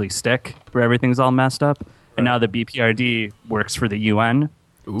 it'll actually stick where everything's all messed up. And now the BPRD works for the UN.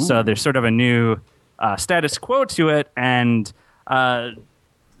 Ooh. So there's sort of a new status quo to it, and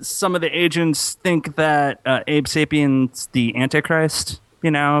some of the agents think that Abe Sapien's the Antichrist,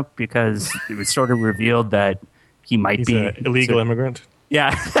 because it was sort of revealed that he's be an illegal immigrant.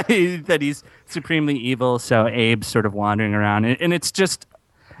 Yeah, that he's supremely evil. So Abe's sort of wandering around, and it's just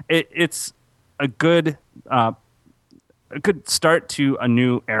it's a good start to a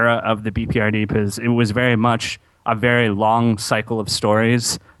new era of the BPRD, because it was very much a very long cycle of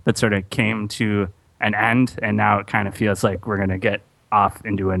stories that sort of came to an end, and now it kind of feels like we're going to get off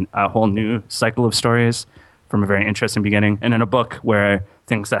into a whole new cycle of stories from a very interesting beginning, and in a book where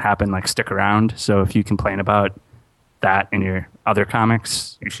things that happen like stick around. So if you complain about that in your other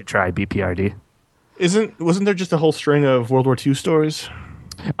comics, you should try BPRD. Wasn't there just a whole string of World War II stories?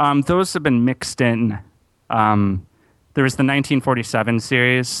 Those have been mixed in. There was the 1947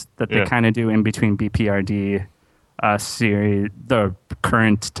 series that they kind of do in between BPRD series, the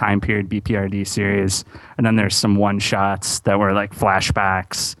current time period BPRD series, and then there's some one-shots that were like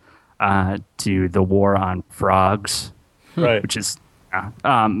flashbacks to the war on frogs, right? Which is,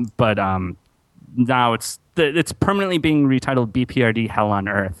 but now it's permanently being retitled BPRD Hell on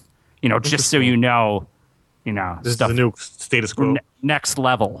Earth. Just so you know, this stuff, is the new status quo, next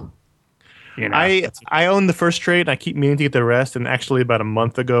level. I own the first trade, and I keep meaning to get the rest. And actually, about a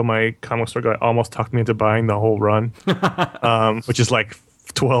month ago, my comic store guy almost talked me into buying the whole run, which is like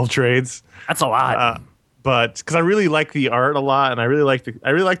 12 trades. That's a lot. But because I really like the art a lot, and I really like the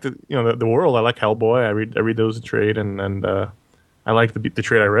world. I like Hellboy. I read those in trade, and I like the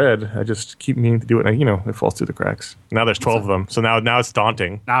trade I read. I just keep meaning to do it, and it falls through the cracks. Now there's 12 of them, so now it's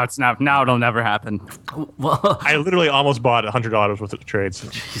daunting. Now it'll never happen. Well, I literally almost bought $100 worth of trades.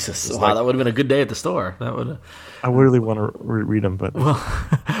 Jesus, wow, that would have been a good day at the store. That would. I really want to read them, but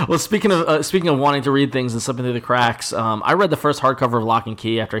well, speaking of wanting to read things and slipping through the cracks, I read the first hardcover of Lock and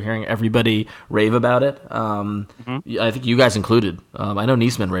Key after hearing everybody rave about it. I think you guys included. I know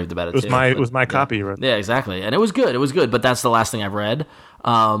Niesman raved about it. It was my copy, right? Yeah, exactly, and it was good. It was good, but that's the last thing I've read.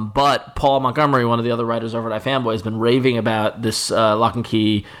 But Paul Montgomery, one of the other writers over at iFanboy, has been raving about this Lock and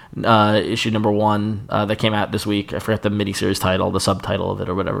Key issue number 1 that came out this week. I forget the miniseries title, the subtitle of it,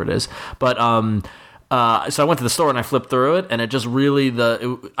 or whatever it is. But so I went to the store and I flipped through it, and it just really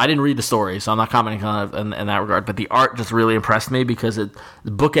I didn't read the story, so I'm not commenting on it in that regard. But the art just really impressed me because the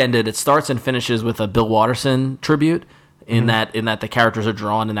book ended. It starts and finishes with a Bill Watterson tribute. In that the characters are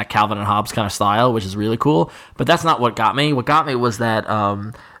drawn in that Calvin and Hobbes kind of style, which is really cool. But that's not what got me. What got me was that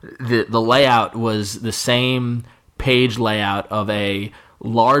the layout was the same page layout of a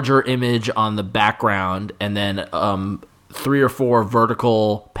larger image on the background, and then 3 or 4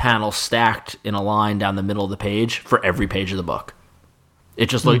 vertical panels stacked in a line down the middle of the page for every page of the book. It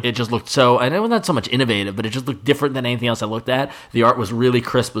just looked so, and it wasn't that so much innovative, but it just looked different than anything else I looked at. The art was really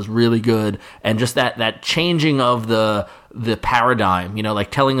crisp, was really good, and just that changing of the paradigm, like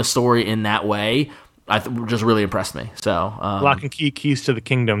telling a story in that way, just really impressed me. So Lock and Key, Keys to the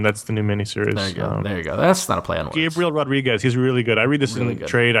Kingdom. That's the new miniseries. There you go. That's not a play on words. Gabriel Rodriguez. He's really good. I read this really in good.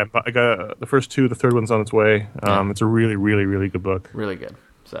 trade. I got the first 2. The third one's on its way. It's a really, really, really good book. Really good.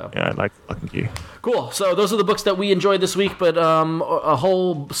 So yeah, I like Lock and Key. Cool. So those are the books that we enjoyed this week, but a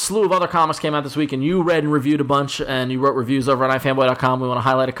whole slew of other comics came out this week, and you read and reviewed a bunch, and you wrote reviews over on ifanboy.com. We want to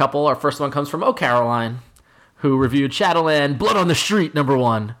highlight a couple. Our first one comes from O Caroline, who reviewed Shadowland Blood on the Street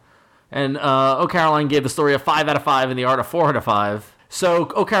 #1. And O Caroline gave the story a 5 out of 5 and the art a 4 out of 5. So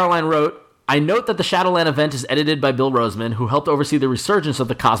O Caroline wrote, I note that the Shadowland event is edited by Bill Roseman, who helped oversee the resurgence of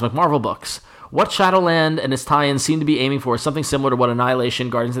the Cosmic Marvel books. What Shadowland and its tie-ins seem to be aiming for is something similar to what Annihilation,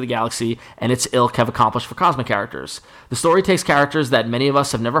 Guardians of the Galaxy, and its ilk have accomplished for cosmic characters. The story takes characters that many of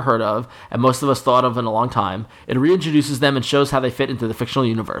us have never heard of, and most of us thought of in a long time. It reintroduces them and shows how they fit into the fictional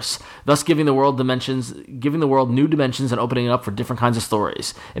universe, thus giving the world new dimensions and opening it up for different kinds of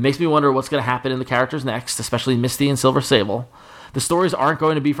stories. It makes me wonder what's going to happen in the characters next, especially Misty and Silver Sable. The stories aren't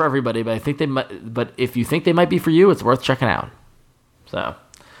going to be for everybody, but if you think they might be for you, it's worth checking out. So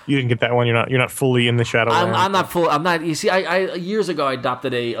You didn't get that one. You're not fully in the Shadowland. I'm not full. I'm not. You see, I years ago I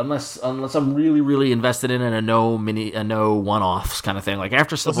adopted unless I'm really really invested in it, a no one-offs kind of thing. Like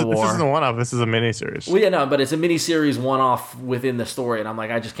after Civil War. This isn't a one-off. This is a miniseries. Well, yeah, no, but it's a miniseries one-off within the story, and I'm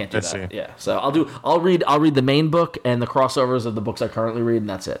like, I just can't do that. See. Yeah, so I'll read the main book and the crossovers of the books I currently read, and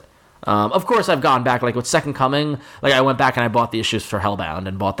that's it. Of course, I've gone back, like with Second Coming, like I went back and I bought the issues for Hellbound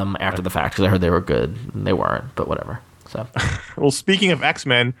and bought them after the fact because I heard they were good. And they weren't, but whatever. So, well, speaking of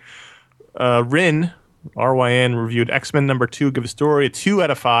X-Men, Ryn, RYN, reviewed X-Men #2, give the story a 2 out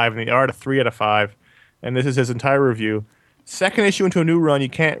of 5 and the art a 3 out of 5. And this is his entire review. Second issue into a new run, you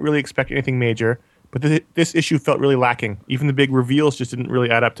can't really expect anything major, but this issue felt really lacking. Even the big reveals just didn't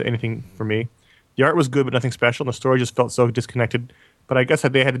really add up to anything for me. The art was good, but nothing special, and the story just felt so disconnected. But I guess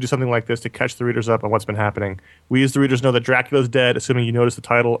that they had to do something like this to catch the readers up on what's been happening. We as the readers know that Dracula's dead, assuming you notice the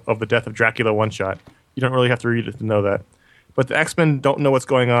title of the Death of Dracula one-shot. You don't really have to read it to know that. But the X-Men don't know what's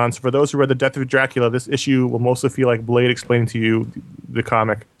going on, so for those who read The Death of Dracula, this issue will mostly feel like Blade explaining to you the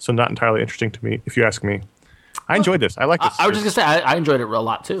comic, so not entirely interesting to me, if you ask me. I enjoyed this. I like this. I was just going to say, I enjoyed it a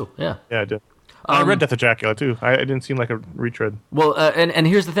lot, too. Yeah. Yeah, I did. I read Death of Dracula, too. It didn't seem like a retread. Well, and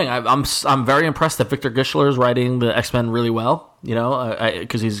here's the thing. I'm very impressed that Victor Gischler is writing the X-Men really well, you know,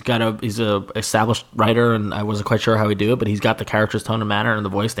 because he's a established writer, and I wasn't quite sure how he'd do it, but he's got the character's tone and manner and the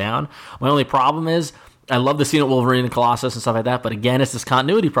voice down. My only problem is, I love the scene at Wolverine and Colossus and stuff like that, but again, it's this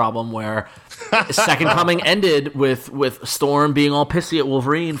continuity problem where Second Coming ended with Storm being all pissy at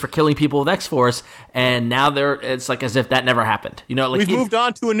Wolverine for killing people with X-Force, and now it's like as if that never happened. You know, like we've moved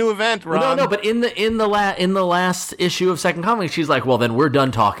on to a new event, Ron. No, but in the last issue of Second Coming, she's like, well, then we're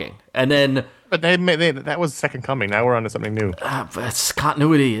done talking, and then. But that was Second Coming. Now we're on to something new. It's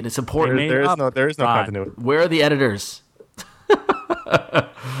continuity, and it's important. There is no continuity. Where are the editors?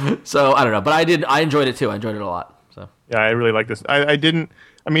 So I don't know, but I enjoyed it too. I enjoyed it a lot. So yeah, I really like this. I mean,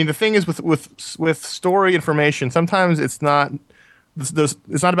 the thing is with story information, sometimes it's not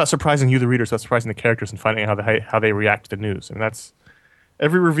about surprising you, the reader, it's about surprising the characters and finding out how they react to the news. And that's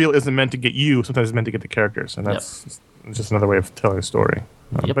every reveal isn't meant to get you. Sometimes it's meant to get the characters, and that's just another way of telling a story.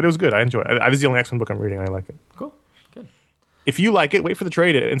 But it was good. I enjoyed it. This is the only X-Men book I'm reading. I like it. Cool. Good. If you like it, wait for the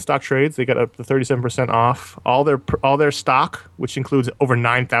trade. In stock trades, they got up to 37% off all their stock, which includes over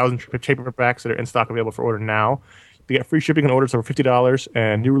 9,000 paperbacks that are in stock available for order now. They get free shipping on orders over $50,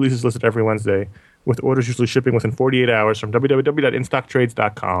 and new releases listed every Wednesday, with orders usually shipping within 48 hours from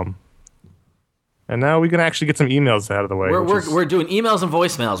www.instocktrades.com. And now we can actually get some emails out of the way. We're doing emails and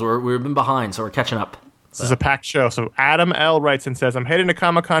voicemails. We've been behind, so we're catching up. This is a packed show. So Adam L. writes and says, I'm heading to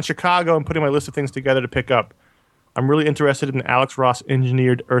Comic-Con Chicago and putting my list of things together to pick up. I'm really interested in Alex Ross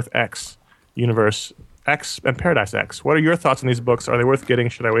engineered Earth X universe, X and Paradise X. What are your thoughts on these books? Are they worth getting?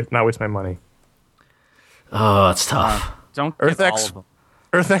 Should I not waste my money? Oh, it's tough. Don't Earth get X. all of them.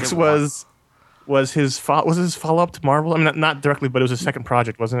 Earth X was his follow-up to Marvel? I mean, not directly, but it was his second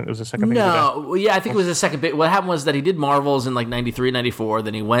project, wasn't it? It was the second thing. No, yeah, I think it was the second bit. What happened was that he did Marvels in like 93, 94,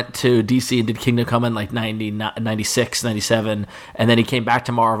 then he went to DC and did Kingdom Come in like 90, 96, 97, and then he came back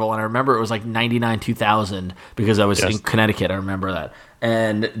to Marvel, and I remember it was like 99, 2000, because I was in Connecticut, I remember that.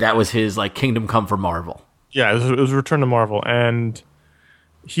 And that was his like Kingdom Come for Marvel. Yeah, it was Return to Marvel, and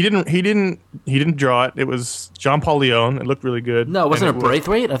he didn't draw it. It was John Paul Leon. It looked really good. No, wasn't it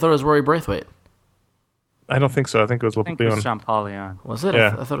Braithwaite? I thought it was Rory Braithwaite. I don't think so. I think it was Leon. It was Jean Paul Leon. Was it?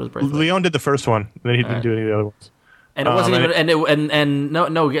 Yeah. I thought it was Braithwaite. Leon did the first one, and then he didn't do any of the other ones. And it wasn't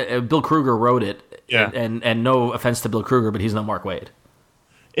even. Bill Kruger wrote it. Yeah. And no offense to Bill Kruger, but he's no Mark Waid.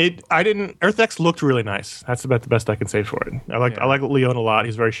 Earth X looked really nice. That's about the best I can say for it. I like Leon a lot.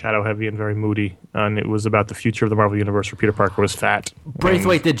 He's very shadow heavy and very moody. And it was about the future of the Marvel Universe where Peter Parker was fat.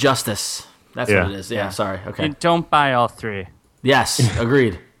 Braithwaite did justice. That's what it is. Yeah, sorry. Okay. And don't buy all three. Yes,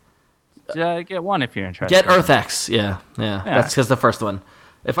 agreed. Get one if you're interested. Get Earth X. Yeah. That's because the first one.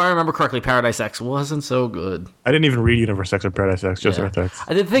 If I remember correctly, Paradise X wasn't so good. I didn't even read Universe X or Paradise X, just Earth X.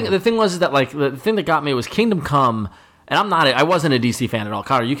 The thing was that like the thing that got me was Kingdom Come, and I wasn't a DC fan at all.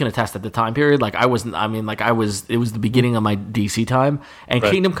 Connor, you can attest at the time period. Like I wasn't. I mean, like it was the beginning of my DC time, and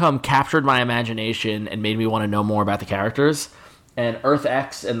Kingdom Come captured my imagination and made me want to know more about the characters. And Earth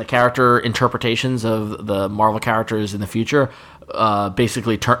X and the character interpretations of the Marvel characters in the future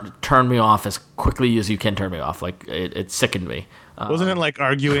basically turned me off as quickly as you can turn me off. Like it sickened me. Wasn't it like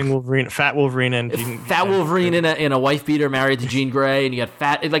arguing Fat Wolverine and Fat Wolverine in a wife beater married to Jean Grey, and you got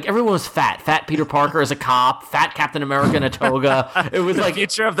fat. Like everyone was fat. Fat Peter Parker as a cop. Fat Captain America in a toga. It was like the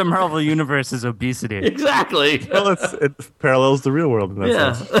future of the Marvel universe is obesity. Exactly. Well, it parallels the real world in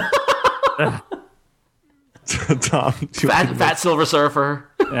that sense. Tom, fat Silver Surfer.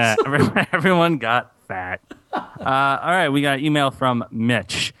 Yeah, everyone got fat. All right, we got an email from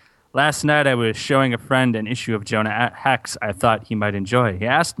Mitch. Last night I was showing a friend an issue of Jonah Hex I thought he might enjoy. He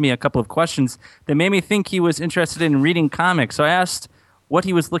asked me a couple of questions that made me think he was interested in reading comics, so I asked what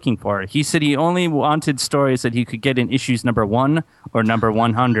he was looking for. He said he only wanted stories that he could get in issues number 1 or number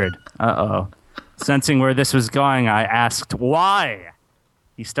 100. Uh-oh. Sensing where this was going, I asked why.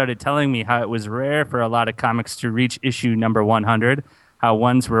 he started telling me how it was rare for a lot of comics to reach issue number 100, how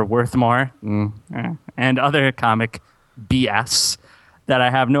ones were worth more, and other comic BS that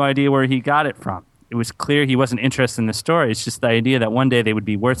I have no idea where he got it from. It was clear he wasn't interested in the story. It's just the idea that one day they would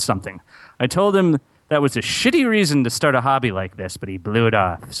be worth something. I told him that was a shitty reason to start a hobby like this, but he blew it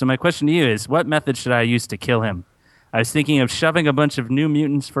off. So my question to you is, what method should I use to kill him? I was thinking of shoving a bunch of New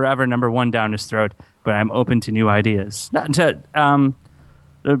Mutants Forever #1 down his throat, but I'm open to new ideas. Not to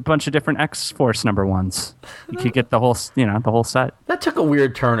a bunch of different X-Force #1s. You could get the whole set. That took a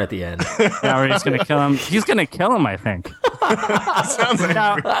weird turn at the end. Now where he's going to kill him. He's going to kill him, I think. Sounds like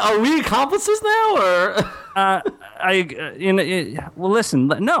Are we accomplices now, or? Well, listen.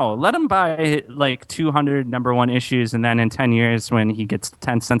 Let him buy like 200 #1 issues, and then in 10 years, when he gets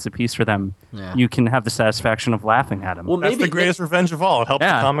 10 cents a piece for them, you can have the satisfaction of laughing at him. Well, that's the greatest revenge of all. It helps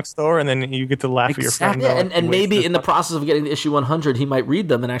the comic store, and then you get to laugh at your friend. Yeah, and maybe in the process of getting to issue 100, he might read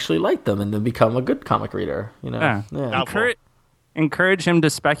them and actually like them, and then become a good comic reader. Encourage him to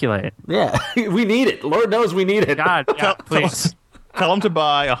speculate. Yeah, we need it. Lord knows we need it. God, yeah, please. Tell him to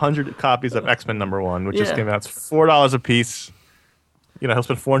buy 100 copies of X-Men #1, which just came out. It's $4 a piece. He'll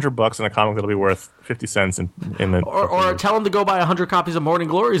spend $400 on a comic that'll be worth 50 cents in the. Or tell him to go buy 100 copies of Morning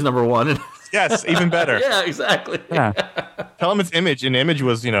Glories #1. Yes, even better. Yeah, exactly. Yeah. Tell him it's Image, and Image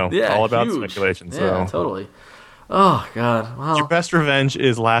was all about huge. speculation. So. Yeah, totally. Oh God! Wow. Your best revenge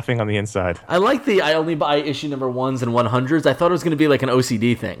is laughing on the inside. I like I only buy issue #1s and 100s. I thought it was going to be like an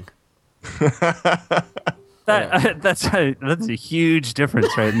OCD thing. That's a huge difference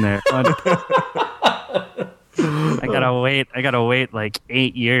right in there. I gotta wait like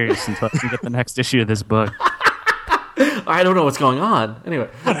 8 years until I can get the next issue of this book. I don't know what's going on. Anyway,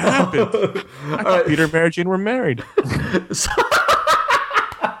 what happened? Peter and Mary Jane were married.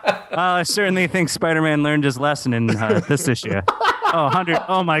 I certainly think Spider-Man learned his lesson in this issue. 100.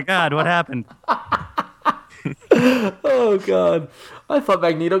 Oh my God, what happened? Oh God, I thought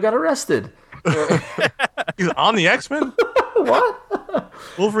Magneto got arrested. He's on the X-Men? What?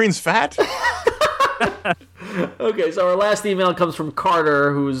 Wolverine's fat? Okay, so our last email comes from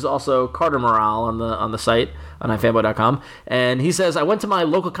Carter, who's also Carter Morale on the site on ifanboy.com, and he says, I went to my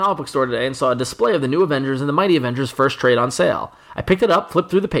local comic book store today and saw a display of the New Avengers and the Mighty Avengers first trade on sale. I picked it up,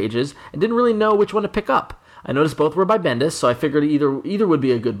 flipped through the pages, and didn't really know which one to pick up. I noticed both were by Bendis, so I figured either would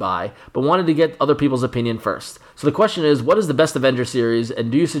be a good buy, but wanted to get other people's opinion first. So the question is, what is the best Avengers series,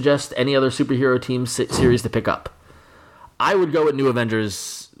 and do you suggest any other superhero team series to pick up? I would go with New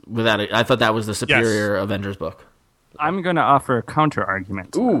Avengers without it. I thought that was the superior Avengers book. I'm going to offer a counter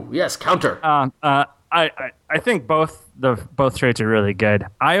argument. Ooh, yes, counter. I think both trades are really good.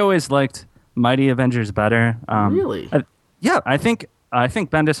 I always liked Mighty Avengers better. Really? I think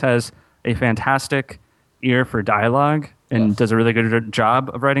Bendis has a fantastic ear for dialogue and does a really good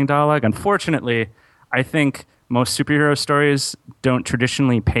job of writing dialogue. Unfortunately, I think most superhero stories don't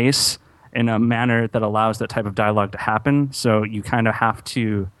traditionally pace in a manner that allows that type of dialogue to happen. So you kind of have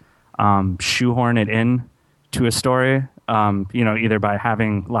to shoehorn it in to a story, either by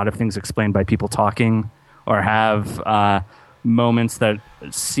having a lot of things explained by people talking, or have moments that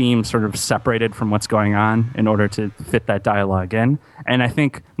seem sort of separated from what's going on in order to fit that dialogue in. And I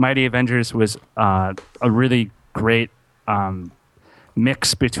think Mighty Avengers was a really great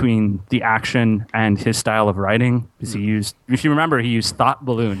mix between the action and his style of writing. Because he used thought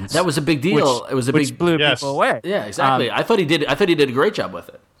balloons. That was a big deal. Which blew people away. Yeah, exactly. I thought he did a great job with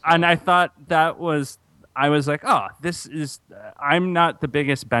it. And I thought I was like, I'm not the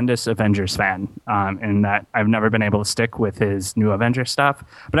biggest Bendis Avengers fan, in that I've never been able to stick with his New Avengers stuff.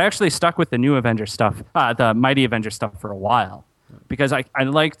 But I actually stuck with the New Avengers stuff, the Mighty Avengers stuff, for a while, because I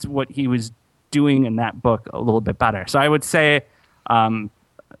liked what he was doing in that book a little bit better. So I would say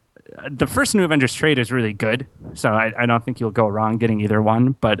the first New Avengers trade is really good, so I don't think you'll go wrong getting either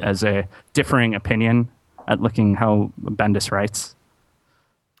one, but as a differing opinion at looking how Bendis writes.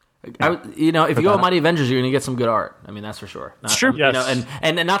 If you go with Mighty Avengers, you're going to get some good art. I mean, that's for sure. It's true. Yes.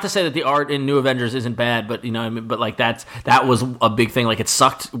 And not to say that the art in New Avengers isn't bad, but but like that was a big thing. Like, it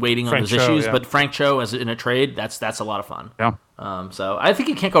sucked waiting on those issues. Yeah. But Frank Cho as in a trade, that's a lot of fun. Yeah. So I think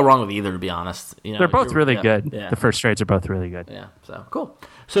you can't go wrong with either, to be honest. They're both really good. Yeah. The first trades are both really good. Yeah. So cool.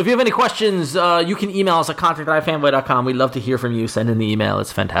 So if you have any questions, you can email us at contact@ifanboy.com. We'd love to hear from you. Send in the email.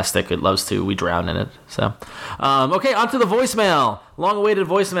 It's fantastic. It loves to. We drown in it. So, okay, on to the voicemail. Long-awaited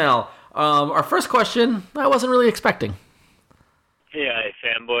voicemail. Our first question, I wasn't really expecting. Hey,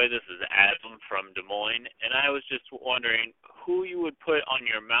 fanboy. This is Adam from Des Moines, and I was just wondering who you would put on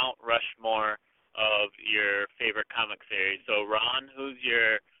your Mount Rushmore of your favorite comic series. So, Ron, who's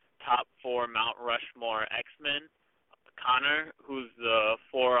your top 4 Mount Rushmore X-Men Conor, who's the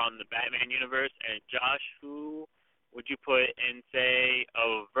 4 on the Batman universe, and Josh, who would you put in, say,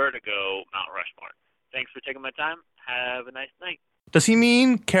 a Vertigo Mount Rushmore? Thanks for taking my time. Have a nice night. Does he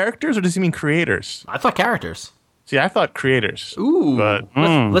mean characters or does he mean creators? I thought characters. See, I thought creators. Ooh. But,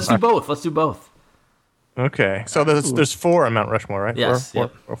 let's do both. Let's do both. okay. So there's 4 on Mount Rushmore, right? Yes.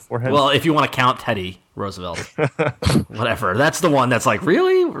 Four heads? Well, if you want to count Teddy Roosevelt. Whatever. That's the one that's like,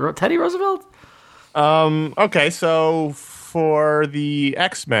 really? Teddy Roosevelt? Okay, so for the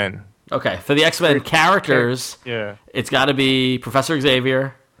X-Men. Okay, for the X-Men characters, Yeah. it's got to be Professor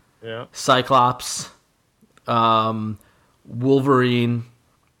Xavier, Yeah. Cyclops, Wolverine,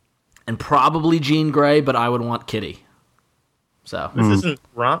 and probably Jean Grey, but I would want Kitty. So This isn't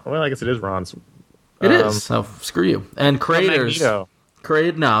Ron. Well, I guess it is Ron's. it is. So screw you. And creators. Magneto.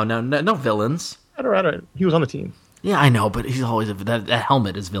 No villains. I don't. He was on the team. Yeah, I know, but he's always that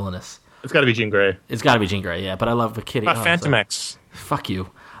helmet is villainous. It's got to be Jean Grey. It's got to be Jean Grey, yeah. But I love the Kitty. Phantom X. Fuck you.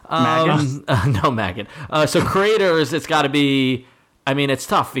 Maggot? No, Maggot. So creators, it's got to be. I mean, it's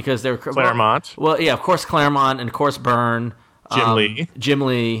tough because they're Claremont. Well, yeah, of course Claremont, and of course Byrne, Jim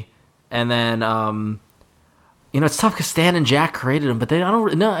Lee, and then it's tough because Stan and Jack created them, but they I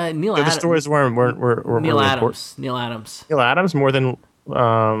don't no Neil Adams. The stories weren't Neil really Adams. important. Neil Adams. Neil Adams more than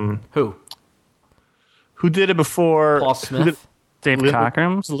Who? who did it before? Paul Smith. David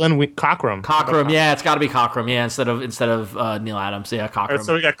Cockrum? Cockrum. Cockrum, yeah, it's got to be Cockrum, yeah, instead of Neil Adams, yeah, Cockrum. All right,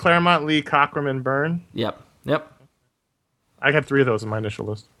 so we got Claremont, Lee, Cockrum, and Byrne. Yep. I had 3 of those in my initial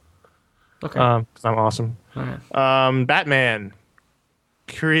list. Okay. Because I'm awesome. All right. Batman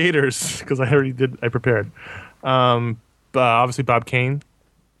creators, because I prepared. Obviously Bob Kane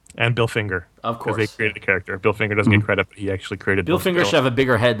and Bill Finger. Of course. Because they created the character. Bill Finger doesn't get credit, but he actually created Bill Finger should have a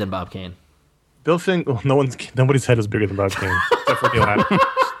bigger head than Bob Kane. Bill Finger. Nobody's head is bigger than Bob Kane, except for Neil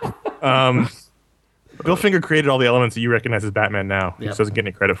Adams. Bill Finger created all the elements that you recognize as Batman now. He just doesn't get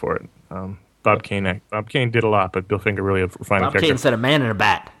any credit for it. Bob Kane did a lot, but Bill Finger really refined the Bob character. Kane said a man and a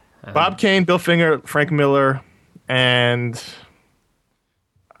bat. Bob Kane, Bill Finger, Frank Miller, and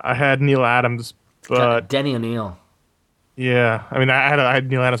I had Neil Adams, but Denny O'Neil. yeah, I mean, I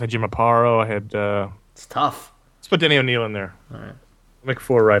had Neil Adams, I had Jim Aparo, I had. It's tough. Let's put Denny O'Neil in there. All right. Make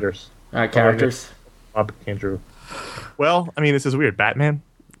 4 writers. All right, characters. Bob Kane drew. Well, I mean, this is weird. Batman.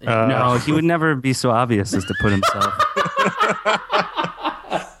 No, he would never be so obvious as to put himself.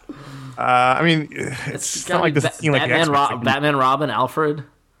 I mean, it's not like this scene like Batman, Robin, Alfred.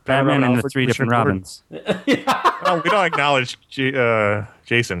 Batman and the Alfred, 3 different Commissioner Robins. Oh, we don't acknowledge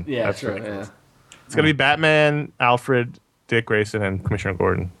Jason. Yeah, That's true. ridiculous. Yeah. It's gonna be Batman, Alfred, Dick Grayson, and Commissioner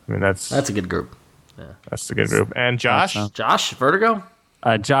Gordon. I mean, that's a good group. a good group. And Josh. Josh, Vertigo.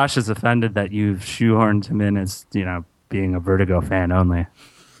 Josh is offended that you've shoehorned him in as being a Vertigo fan only.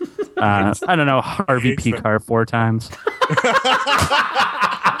 I don't know, Harvey P. Carr 4 times.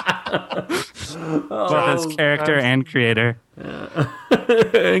 Both as character and creator.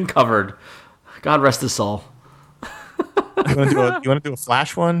 And covered. God rest his soul. You want to do a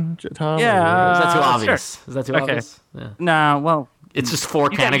Flash one, Tom? Yeah. Is that too Sure. obvious? Is that too Okay. obvious? Yeah. Nah, well, It's just 4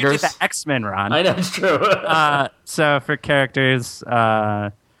 you did Canagers. the X-Men, Ron. I know, it's true. So for characters,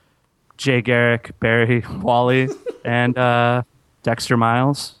 Jay Garrick, Barry Wally, and Dexter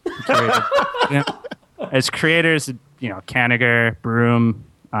Miles. As creators, Caniger, Broom,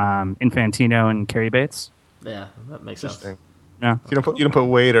 Infantino, and Carrie Bates. Yeah, that makes sense. Yeah. You don't put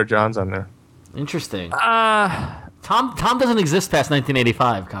Wade or Johns on there. Interesting. Tom doesn't exist past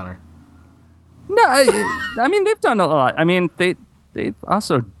 1985, Connor. No, I mean they've done a lot. I mean they've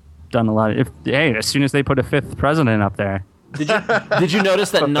also done a lot. As soon as they put a 5th president up there. Did you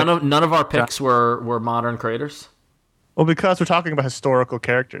notice that none of our picks were modern creators? Well, because we're talking about historical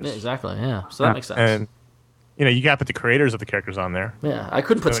characters. Yeah, exactly. Yeah, so that makes sense. And you got to put the creators of the characters on there. Yeah, I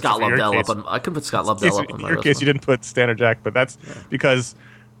couldn't put Scott Lobdell up. I couldn't put Scott Lobdell up. In your case, you didn't put Stan or Jack, but that's because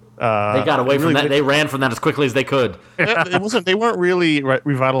they got away from that. They ran from that as quickly as they could. It wasn't. They weren't really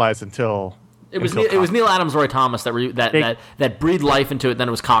revitalized until. It was Neil Adams, Roy Thomas that breathed life into it. Then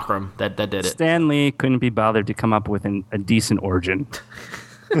it was Cockrum that did it. Stan Lee couldn't be bothered to come up with a decent origin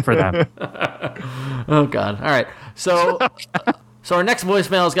for them. Oh God! All right, so our next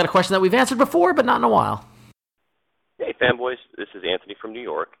voicemail has got a question that we've answered before, but not in a while. Hey, fanboys. This is Anthony from New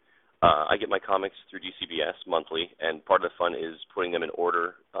York. I get my comics through DCBS monthly, and part of the fun is putting them in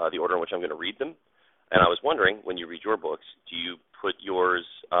order, the order in which I'm going to read them. And I was wondering, when you read your books, do you put yours,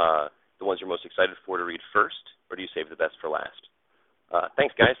 the ones you're most excited for to read first, or do you save the best for last?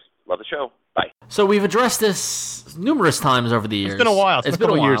 Thanks, guys. Love the show. Bye. So we've addressed this numerous times over the years. It's been a while. It's been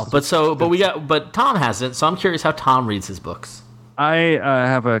a while. But Tom hasn't. So I'm curious how Tom reads his books. I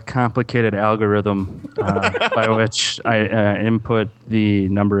have a complicated algorithm by which I input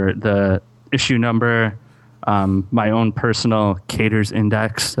the issue number, my own personal Cater's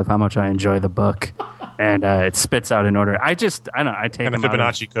index of how much I enjoy the book, and it spits out an order. I take And a them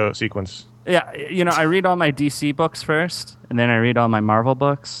Fibonacci sequence. Yeah, I read all my DC books first, and then I read all my Marvel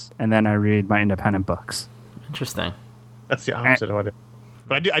books, and then I read my independent books. Interesting. That's the opposite of what I do.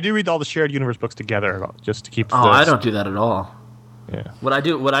 But I do read all the shared universe books together just to keep. I don't do that at all. Yeah.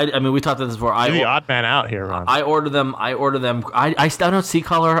 I mean, we talked about this before. You're the odd man out here, Ron. I order them. I don't see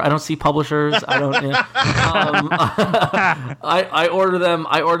color. I don't see publishers. I don't. I order them.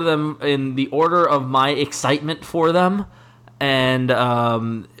 I order them in the order of my excitement for them,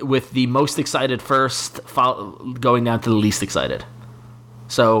 and with the most excited first, going down to the least excited.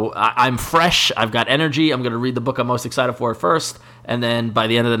 So I'm fresh. I've got energy. I'm going to read the book I'm most excited for first, and then by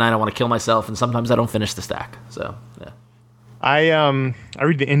the end of the night, I want to kill myself. And sometimes I don't finish the stack. So yeah. I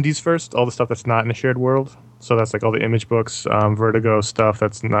read the indies first, all the stuff that's not in the shared world. So that's like all the Image books, Vertigo stuff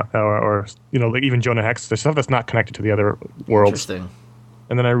that's not, or like even Jonah Hex, there's stuff that's not connected to the other worlds. Interesting.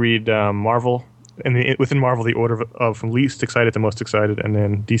 And then I read Marvel, and within Marvel, the order of from least excited to most excited, and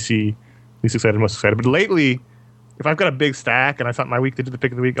then DC, least excited to most excited. But lately, if I've got a big stack and I thought my week to do the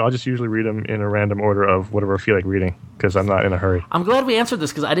pick of the week, I'll just usually read them in a random order of whatever I feel like reading because I'm not in a hurry. I'm glad we answered this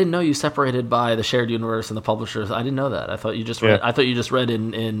because I didn't know you separated by the shared universe and the publishers. I didn't know that. I thought you just read. Yeah. I thought you just read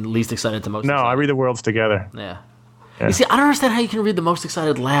in least excited to most. No, excited. I read the worlds together. Yeah. You see, I don't understand how you can read the most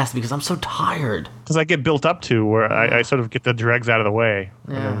excited last because I'm so tired. Because I get built up to where I sort of get the dregs out of the way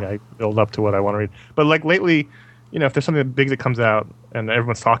and then I build up to what I want to read. But like lately, if there's something big that comes out and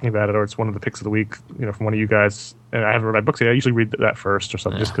everyone's talking about it, or it's one of the picks of the week, from one of you guys, and I haven't read my books yet, I usually read that first or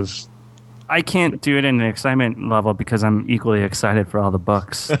something, just because. I can't do it in an excitement level because I'm equally excited for all the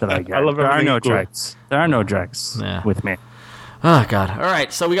books that I get. I love there are no equally. dregs. There are no dregs with me. Oh God! All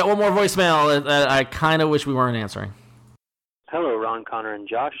right, so we got one more voicemail that I kind of wish we weren't answering. Hello, Ron, Conor, and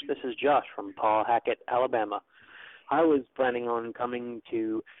Josh. This is Josh from Paul Hackett, Alabama. I was planning on coming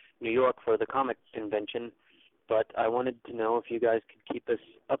to New York for the comic convention, but I wanted to know if you guys could keep us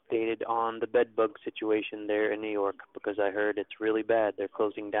updated on the bedbug situation there in New York, because I heard it's really bad. They're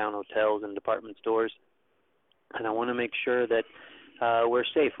closing down hotels and department stores, and I want to make sure that we're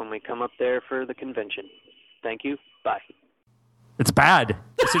safe when we come up there for the convention. Thank you. Bye. It's bad.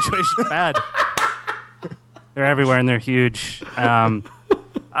 The situation's bad. They're everywhere and they're huge.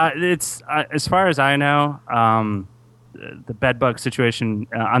 It's as far as I know, the bedbug situation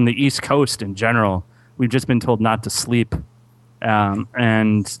on the East Coast in general. We've just been told not to sleep,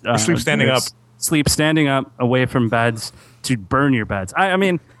 and sleep standing up. Sleep standing up away from beds, to burn your beds. I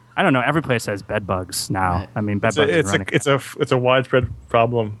mean, I don't know. Every place has bed bugs now. I mean, bed bugs. It's a widespread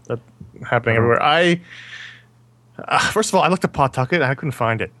problem that's happening everywhere. First of all, I looked at Pawtucket and I couldn't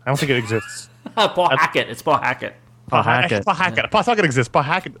find it. I don't think it exists. Paul Hackett. It's Paul Hackett. Pawtucket. Pawtucket exists. Paul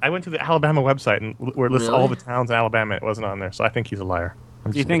Hackett. I went to the Alabama website where it lists all the towns in Alabama. It wasn't on there, so I think he's a liar.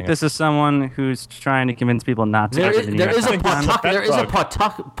 Do you think this is someone who's trying to convince people not to? There is a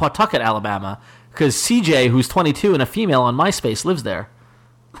Pawtucket, Alabama, because CJ, who's 22 and a female on MySpace, lives there.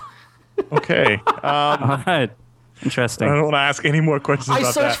 Okay. All right. Interesting. I don't want to ask any more questions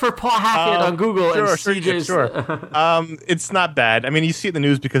about that. I searched for Paul Hackett on Google and CJ's. Sure. It's not bad. I mean, you see it in the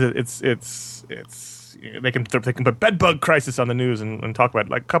news because it's they can put bedbug crisis on the news and talk about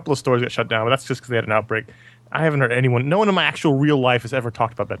it. Like a couple of stores got shut down, but that's just because they had an outbreak. I haven't heard no one in my actual real life has ever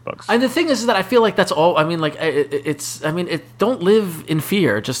talked about bedbugs. And the thing is that I feel like that's all. I mean, like don't live in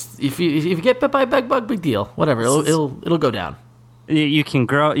fear. Just if you get bit by a bedbug, big deal. Whatever, it'll go down. You can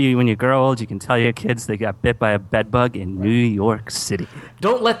grow. When you grow old, you can tell your kids they got bit by a bedbug in New York City.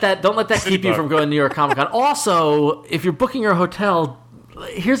 Don't let that keep you from going to New York Comic Con. Also, if you're booking your hotel,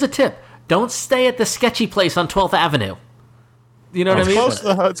 here's a tip: don't stay at the sketchy place on 12th Avenue. You know what I mean?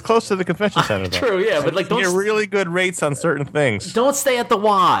 It's close to the convention center. True, yeah, but like don't get really good rates on certain things. Don't stay at the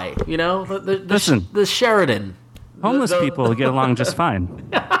Y. Listen, the Sheridan. Homeless people get along just fine.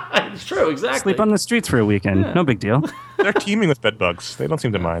 It's true, exactly. Sleep on the streets for a weekend. Yeah. No big deal. They're teeming with bedbugs. They don't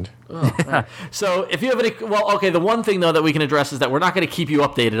seem to mind. Oh, right. So if you have any... Well, okay, the one thing, though, that we can address is that we're not going to keep you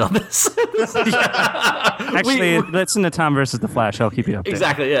updated on this. Actually, listen to Tom versus the Flash. I'll keep you updated.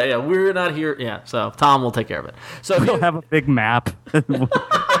 Exactly, yeah. We're not here... Yeah, so Tom will take care of it. So we'll have a big map.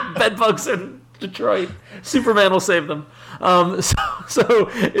 Bedbugs in Detroit. Superman will save them. So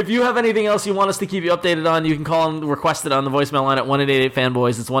if you have anything else you want us to keep you updated on, you can call and request it on the voicemail line at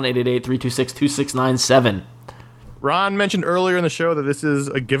 1-888-FANBOYS. It's 1-888-326-2697. Ron mentioned earlier in the show that this is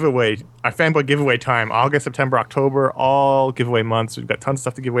a giveaway, our Fanboy giveaway time. August, September, October, all giveaway months. We've got tons of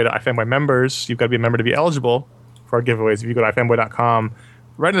stuff to give away to iFanboy members. You've got to be a member to be eligible for our giveaways. If you go to ifanboy.com,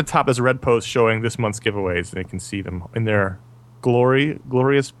 right at the top there's a red post showing this month's giveaways, and you can see them in their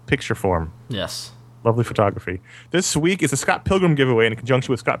glorious picture form. Yes. Lovely photography. This week is a Scott Pilgrim giveaway in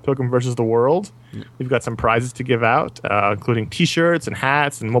conjunction with Scott Pilgrim versus the World. We've got some prizes to give out, including T-shirts and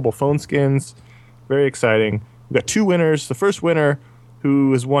hats and mobile phone skins. Very exciting. We've got 2 winners. The first winner,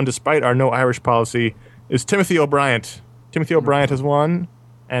 who has won despite our no Irish policy, is Timothy O'Brien. Timothy O'Brien has won,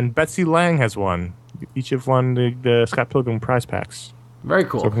 and Betsy Lang has won. Each have won the Scott Pilgrim prize packs. Very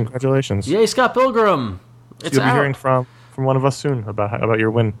cool. So congratulations. Yay, Scott Pilgrim! It's You'll be out. hearing from one of us soon about your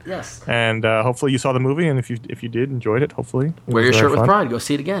win. Yes. And hopefully you saw the movie, and if you did, enjoyed it, hopefully. Wear your was very shirt with fun. pride. Go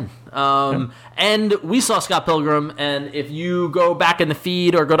see it again. And we saw Scott Pilgrim, and if you go back in the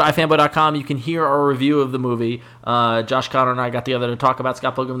feed or go to ifanboy.com, you can hear our review of the movie. Josh, Conor, and I got together to talk about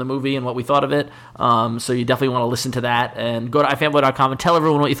Scott Pilgrim, the movie, and what we thought of it. So you definitely want to listen to that. And go to ifanboy.com and tell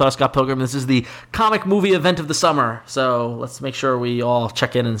everyone what you thought of Scott Pilgrim. This is the comic movie event of the summer. So let's make sure we all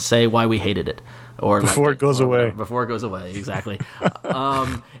check in and say why we hated it. Or Before it goes away. Before it goes away, exactly.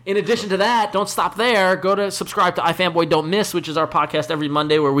 In addition to that, don't stop there. Go to subscribe to iFanboy Don't Miss, which is our podcast every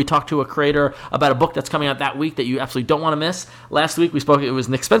Monday where we talk to a creator about a book that's coming out that week that you absolutely don't want to miss. Last week it was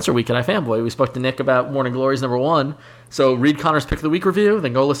Nick Spencer week at iFanboy. We spoke to Nick about Morning Glories #1. So read Connor's Pick of the Week review,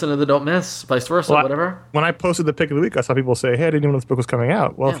 then go listen to the Don't Miss, vice versa, whatever. When I posted the Pick of the Week, I saw people say, hey, I didn't even know this book was coming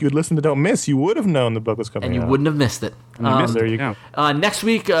out. Well, if you had listened to Don't Miss, you would have known the book was coming out. And you wouldn't have missed it. There you go. Next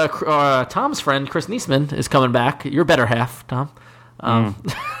week, Tom's friend, Chris Niesman, is coming back. Your better half, Tom.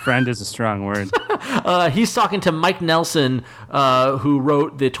 Friend is a strong word. He's talking to Mike Nelson, who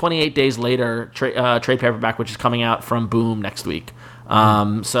wrote the 28 Days Later trade paperback, which is coming out from Boom next week.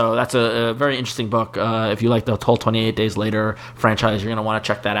 So that's a very interesting book. If you like the whole 28 Days Later franchise, you're going to want to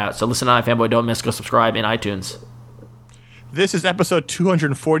check that out. So listen to iFanboy Don't Miss. Go subscribe in iTunes. This is episode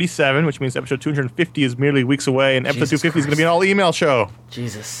 247, which means episode 250 is merely weeks away, and episode 250 is going to be an all-email show.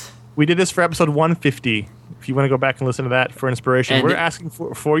 Jesus. We did this for episode 150. If you want to go back and listen to that for inspiration, And we're asking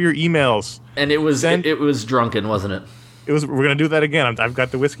for your emails. And it was drunken, wasn't it? We're going to do that again. I've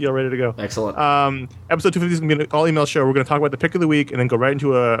got the whiskey all ready to go. Excellent. Episode 250 is going to be an all-email show. We're going to talk about the pick of the week and then go right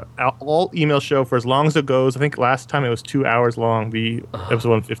into a all-email show for as long as it goes. I think last time it was 2 hours long, the episode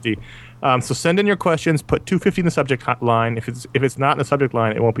 150. So send in your questions. Put 250 in the subject line. If it's not in the subject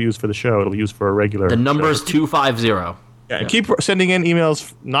line, it won't be used for the show. It'll be used for a regular The number is show. 250. Yeah, and keep sending in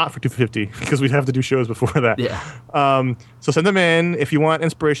emails not for 250 because we'd have to do shows before that. Yeah. So send them in. If you want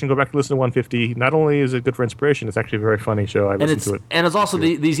inspiration, go back and listen to 150. Not only is it good for inspiration, it's actually a very funny show. I listened to it. And it's also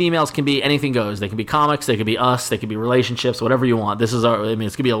these emails can be anything goes. They can be comics, they can be us, they can be relationships, whatever you want. This is it's going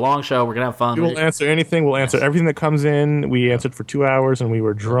to be a long show. We're going to have fun. We will answer anything. We'll answer everything that comes in. We answered for 2 hours and we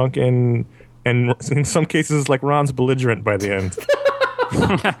were drunk and in some cases like Ron's belligerent by the end.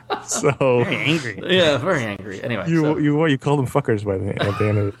 So Very angry. Yeah, very angry. Anyway, you called them fuckers by the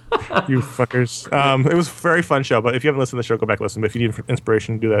end of it. You fuckers. It was a very fun show, but if you haven't listened to the show, go back and listen. But if you need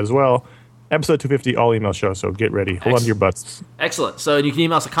inspiration, do that as well. Episode 250, all email show, so get ready. Hold on to your butts. Excellent. So you can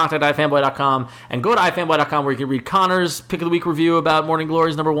email us at contact@ifanboy.com and go to ifanboy.com where you can read Connor's Pick of the Week review about Morning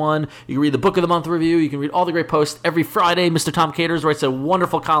Glories #1. You can read the Book of the Month review. You can read all the great posts. Every Friday, Mr. Tom Caters writes a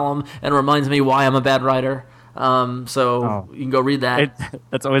wonderful column and reminds me why I'm a bad writer. You can go read that.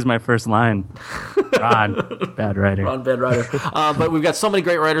 That's always my first line. Ron, bad writer. Ron, bad writer. But we've got so many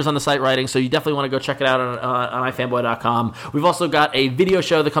great writers on the site writing, so you definitely want to go check it out on ifanboy.com. We've also got a video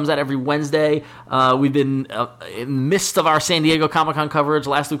show that comes out every Wednesday. We've been in the midst of our San Diego Comic-Con coverage.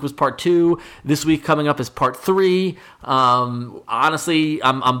 Last week was part 2. This week coming up is part 3. Honestly,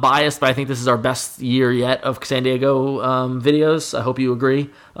 I'm biased, but I think this is our best year yet of San Diego videos. I hope you agree.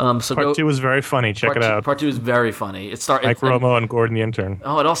 Part 2 was very funny. Check it out. Part 2 is very funny. Mike Romo and Gordon the intern.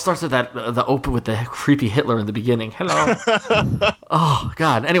 Oh, it all starts with the open with the creepy Hitler in the beginning. Hello. Oh,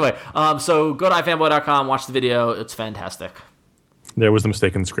 God. Anyway, so go to ifanboy.com, watch the video. It's fantastic. There was the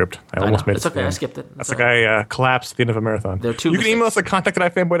mistaken script. I almost made it. It's okay. I skipped it. That's like I collapsed at the end of a marathon. There are two You can email us at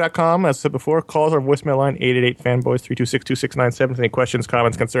contact@ifanboy.com. As I said before, call us our voicemail line, 888-FANBOYS, 326-2697. Any questions,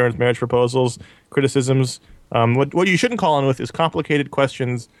 comments, concerns, marriage proposals, criticisms. What you shouldn't call in with is complicated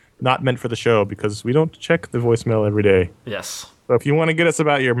questions not meant for the show because we don't check the voicemail every day. Yes. So if you want to get us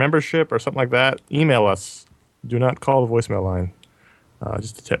about your membership or something like that, email us. Do not call the voicemail line.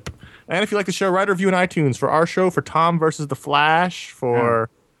 Just a tip. And if you like the show, write a review in iTunes for our show, for Tom versus the Flash, for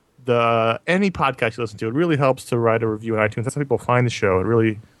any podcast you listen to. It really helps to write a review in iTunes. That's how people find the show. It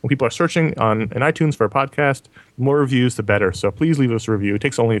really, when people are searching in iTunes for a podcast, the more reviews, the better. So please leave us a review. It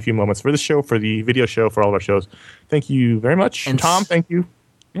takes only a few moments for this show, for the video show, for all of our shows. Thank you very much. And Tom, thank you.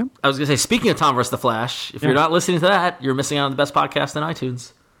 Yeah. I was going to say, speaking of Tom versus the Flash, if you're not listening to that, you're missing out on the best podcast in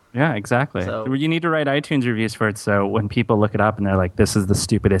iTunes. Yeah, exactly. So- You need to write iTunes reviews for it, so when people look it up and they're like, "This is the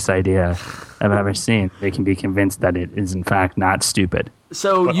stupidest idea I've ever seen," they can be convinced that it is in fact not stupid.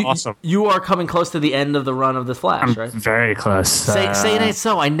 So awesome. you are coming close to the end of the run of the Flash, right? Very close. Say it ain't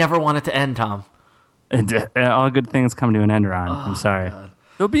so. I never want it to end, Tom. All good things come to an end, Ron. I'm sorry. God.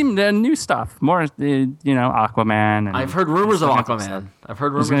 There'll be new stuff, more, Aquaman. And I've heard rumors of all kinds Aquaman. stuff. I've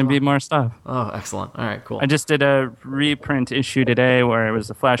heard rumors. There's going to be of- more stuff. Oh, excellent. All right, cool. I just did a reprint issue today where it was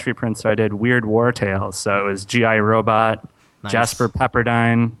a Flash reprint, so I did Weird War Tales. So it was G.I. Robot, Nice. Jasper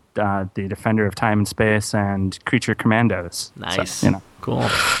Pepperdine, the Defender of Time and Space, and Creature Commandos. Nice. So, Cool.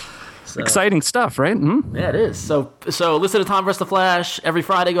 So, exciting stuff, right? Yeah, it is. So listen to Tom vs. the Flash every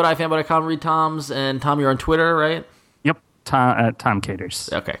Friday. Go to ifanboy.com, read Tom's, and Tom, you're on Twitter, right? Yep. Tom Caters.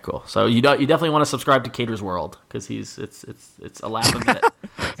 Okay, cool. So you definitely want to subscribe to Cater's World because it's a laugh a minute.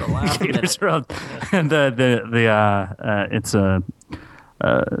 It's a laugh a minute. Caters World. It's a.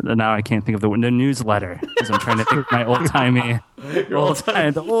 Now I can't think of the newsletter because I'm trying to think of my old-timey.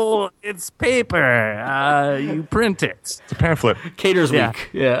 It's paper. You print it. It's a pamphlet. Cater's Yeah. Week.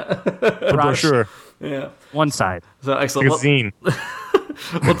 Yeah. A brochure. Yeah. One side. So Like excellent. a zine.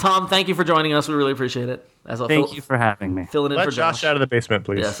 Well, Tom, thank you for joining us. We really appreciate it. Thank you for having me. filling in Let for Josh out of the basement,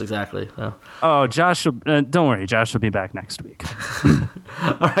 please. Yes, exactly. So. Oh, Josh, don't worry. Josh will be back next week.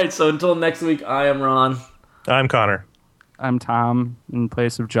 All right. So until next week, I am Ron. I'm Connor. I'm Tom in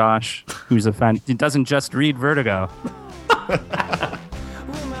place of Josh, who's a fan. He doesn't just read Vertigo. With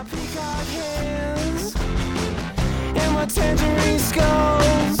my peacock hands and my tangerine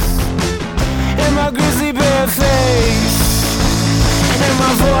skulls and my grizzly bear face and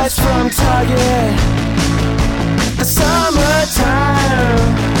my voice from Target. The summertime,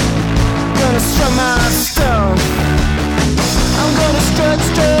 gonna strut my stuff. I'm gonna strut,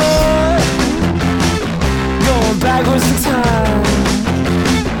 going backwards in time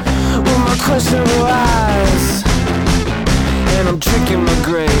with my questionable eyes. And I'm drinking my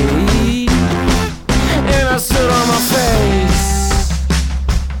grave.